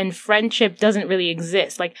 and friendship doesn't really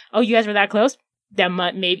exist. Like, oh, you guys were that close? Then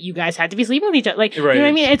maybe you guys had to be sleeping with each other. Like, you know what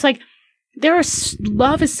I mean? It's like,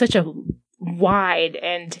 love is such a wide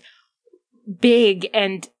and big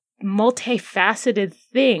and multifaceted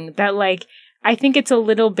thing that, like, I think it's a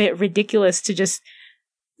little bit ridiculous to just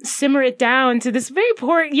simmer it down to this very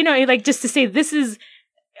poor, you know, like, just to say this is,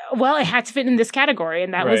 well, it had to fit in this category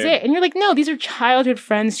and that was it. And you're like, no, these are childhood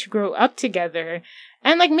friends who grew up together.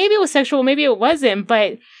 And like, maybe it was sexual, maybe it wasn't,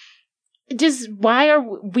 but just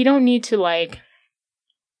we don't need to, like,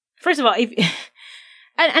 first of all,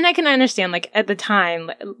 and I can understand, like, at the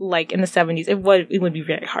time, like, in the 70s, it would be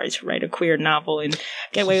very hard to write a queer novel and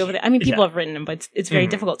get away with it. I mean, people have written them, but it's very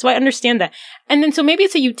difficult. So I understand that. And then, so maybe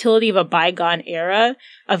it's a utility of a bygone era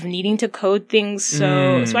of needing to code things.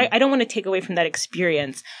 So I don't want to take away from that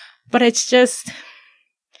experience. But it's just,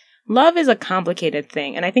 love is a complicated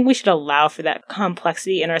thing. And I think we should allow for that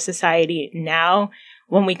complexity in our society now,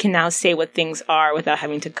 when we can now say what things are without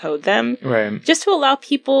having to code them. Right. Just to allow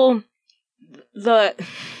people the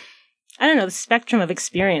spectrum of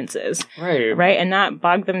experiences. Right. And not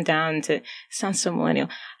bog them down to, sounds so millennial,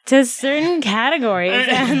 to certain categories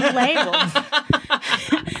and labels.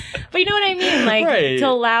 But you know what I mean? Like, to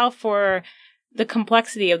allow for the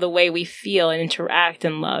complexity of the way we feel and interact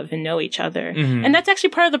and love and know each other. And that's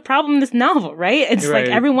actually part of the problem in this novel, right? It's like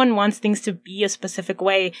everyone wants things to be a specific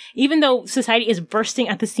way, even though society is bursting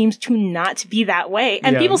at the seams to not be that way.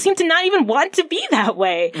 And people seem to not even want to be that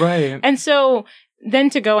way. Right. And so then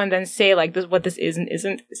to go and then say, like, this, what this is and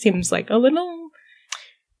isn't, seems like a little...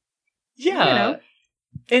 Yeah. You know?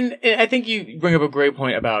 And I think you bring up a great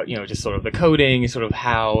point about, you know, just sort of the coding, sort of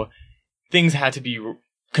how things had to be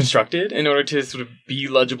constructed in order to sort of be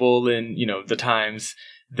legible in, you know, the times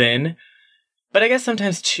then. But I guess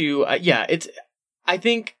sometimes too, it's, I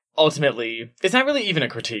think ultimately, it's not really even a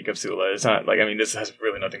critique of Sula. It's not like, I mean, this has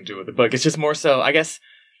really nothing to do with the book. It's just more so, I guess...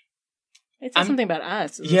 It says something about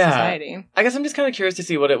us as a society. I guess I'm just kind of curious to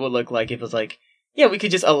see what it would look like if it was like, yeah, we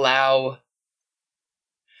could just allow...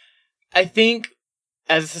 I think,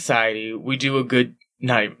 as a society, we do a good...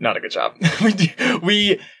 Not a good job.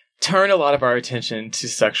 We turn a lot of our attention to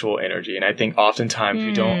sexual energy, and I think oftentimes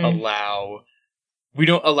we don't allow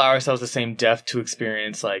ourselves the same depth to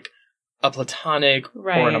experience, like, a platonic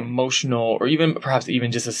or an emotional or even perhaps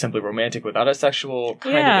even just a simply romantic without a sexual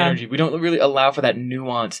kind of energy. We don't really allow for that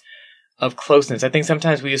nuance of closeness. I think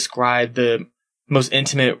sometimes we ascribe the most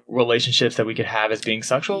intimate relationships that we could have as being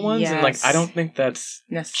sexual ones. And like, I don't think that's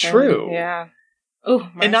true. Yeah. Oh,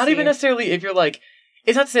 and not even necessarily if you're like,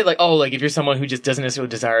 it's not to say like, oh, like if you're someone who just doesn't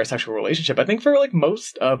necessarily desire a sexual relationship. I think for like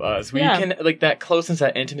most of us, we can like that closeness,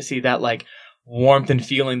 that intimacy, that like warmth and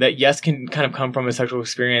feeling that yes can kind of come from a sexual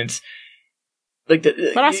experience. Like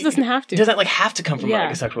but also doesn't have to. It doesn't like have to come from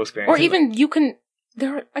like a sexual experience. Or even you can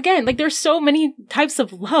there's so many types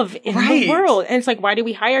of love in the world. And it's like, why do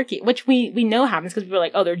we hierarchy? Which we know happens because people are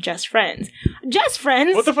like, oh, they're just friends. Just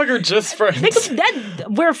friends? What the fuck are just friends?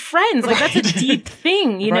 We're friends. Like, that's a deep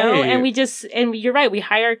thing, you know? And and you're right, we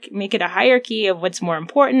make it a hierarchy of what's more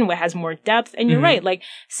important, what has more depth. And you're right, like,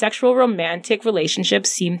 sexual romantic relationships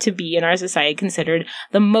seem to be in our society considered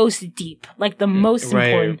the most deep, like the most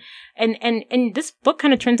important. And this book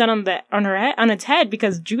kind of turns out on its head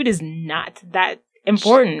because Jude is not that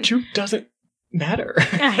important. Jude doesn't matter.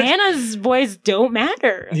 Hannah's boys don't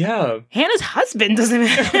matter. Yeah. Hannah's husband doesn't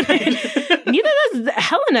matter. Neither does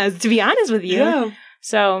Helena's, to be honest with you. Yeah.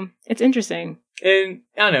 So it's interesting. And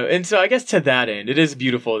I don't know. And so I guess to that end, it is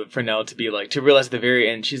beautiful for Nell to be like, to realize at the very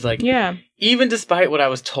end, she's like, even despite what I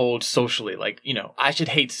was told socially, like, you know, I should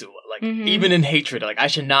hate Sula. Like, even in hatred, like, I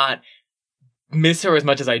should not miss her as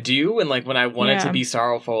much as I do. And like, when I wanted to be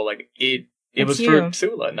sorrowful, like, it was for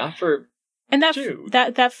Sula, not for And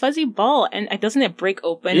that fuzzy ball, and doesn't it break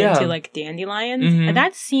open into like dandelions? And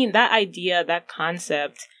that scene, that idea, that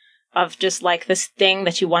concept of just like this thing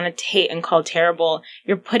that you want to hate and call terrible,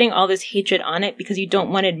 you're putting all this hatred on it because you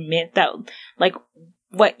don't want to admit that like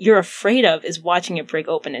what you're afraid of is watching it break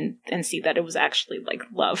open and see that it was actually like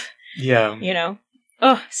love. Yeah. You know?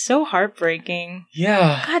 Oh, so heartbreaking.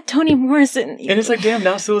 Yeah. God, Toni Morrison. And it's like, damn,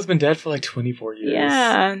 now Sula's been dead for like 24 years.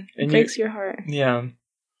 Yeah. It breaks your heart. Yeah.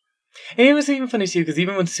 And it was even funny too, because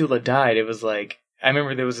even when Sula died, it was like, I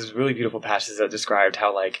remember there was this really beautiful passage that described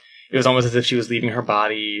how like, it was almost as if she was leaving her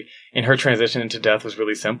body, and her transition into death was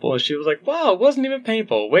really simple, and she was like, wow, it wasn't even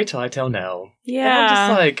painful. Wait till I tell Nell. Yeah. And I'm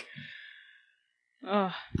just like,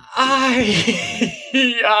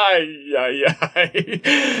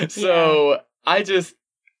 So, I just,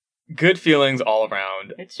 good feelings all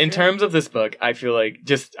around. In terms of this book, I feel like,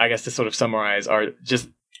 just, I guess to sort of summarize, are just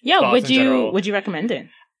would you recommend it?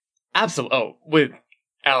 Absolutely. Oh,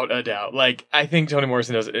 without a doubt. Like, I think Toni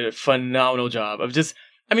Morrison does a phenomenal job of just,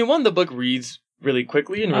 I mean, one, the book reads really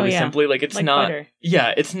quickly and really simply. Like, it's like not, butter.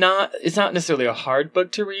 It's not necessarily a hard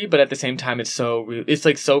book to read, but at the same time, it's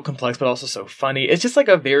like so complex, but also so funny. It's just like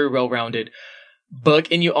a very well-rounded book.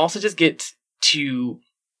 And you also just get to,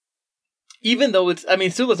 even though it's, I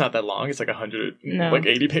mean, Sula's not that long. It's like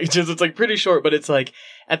 80 pages. It's like pretty short, but it's like,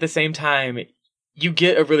 at the same time, you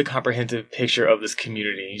get a really comprehensive picture of this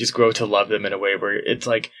community. You just grow to love them in a way where it's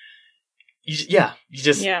like, she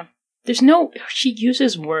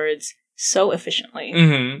uses words so efficiently.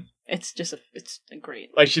 Mm-hmm. It's great.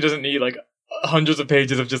 Like, she doesn't need like hundreds of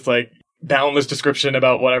pages of just like boundless description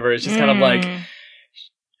about whatever. It's just kind of like,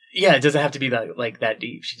 it doesn't have to be that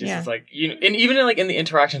deep. She just is like, you know, and even in the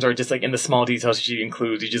interactions or just like in the small details she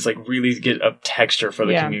includes, you just like really get a texture for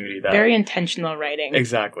the community. Very intentional writing.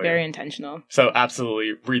 Exactly. Very intentional. So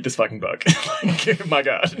absolutely read this fucking book. Like, my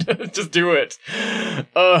God, just do it.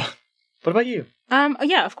 What about you?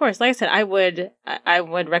 Yeah, of course. Like I said, I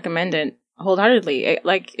would recommend it wholeheartedly.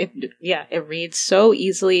 It reads so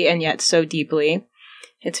easily and yet so deeply.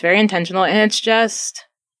 It's very intentional, and it's just,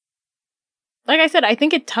 like I said, I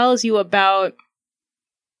think it tells you about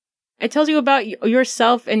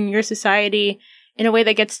yourself and your society in a way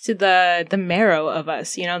that gets to the marrow of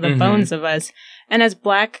us, you know, the bones of us. And as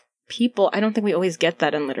Black people, I don't think we always get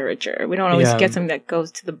that in literature. We don't always get something that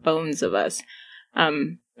goes to the bones of us.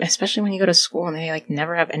 Especially when you go to school and they like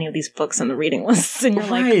never have any of these books on the reading lists, and you're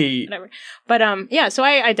like, whatever. But so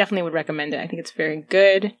I definitely would recommend it. I think it's very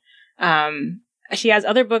good. She has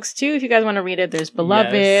other books too, if you guys want to read it. There's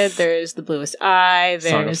Beloved, there's The Bluest Eye,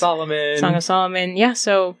 there's Song of Solomon. Yeah,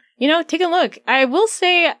 so, you know, take a look. I will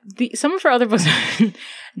say some of her other books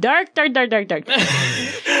dark.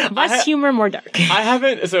 Less humor, more dark. I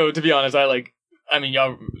haven't, so to be honest, I mean,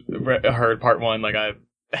 y'all heard part 1. Like, I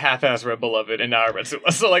half-ass read Beloved, and now I read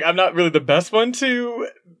Sula. So, like, I'm not really the best one to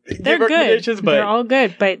They're give recommendations, good. but they're all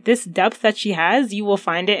good. But this depth that she has, you will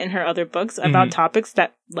find it in her other books about topics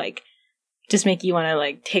that, like, just make you want to,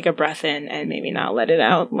 like, take a breath in and maybe not let it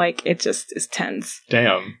out. Like, it just is tense.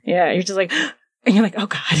 Damn. Yeah, you're just like... And you're like, oh,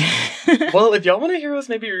 God. Well, if y'all want to hear us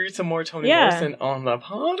maybe read some more Toni Morrison on the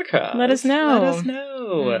podcast, let us know. Let us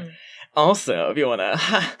know. Also, if you want to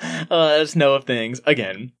let us know of things,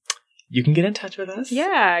 again, you can get in touch with us.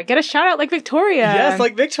 Yeah, get a shout out like Victoria. Yes,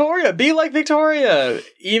 like Victoria. Be like Victoria.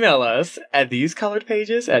 Email us at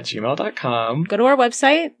thesecoloredpages@gmail.com. Go to our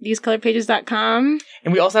website, thesecoloredpages.com.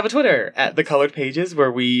 And we also have a Twitter at The Colored Pages,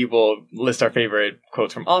 where we will list our favorite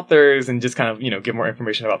quotes from authors and just kind of, give more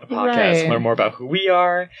information about the podcast, learn more about who we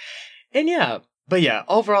are. And yeah. But yeah,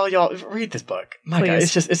 overall, y'all, read this book. My God,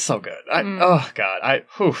 it's so good. Oh, God.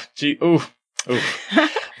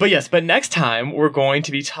 But yes, next time we're going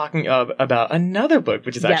to be talking about another book,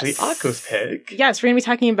 which is actually Akko's pick. Yes, we're going to be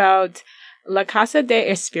talking about La Casa de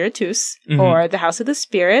Espiritus, or The House of the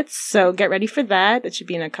Spirits. So get ready for that. That should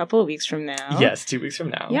be in a couple of weeks from now. Yes, 2 weeks from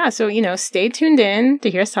now. Yeah, so, stay tuned in to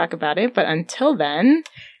hear us talk about it. But until then,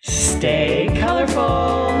 stay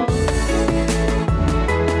colorful.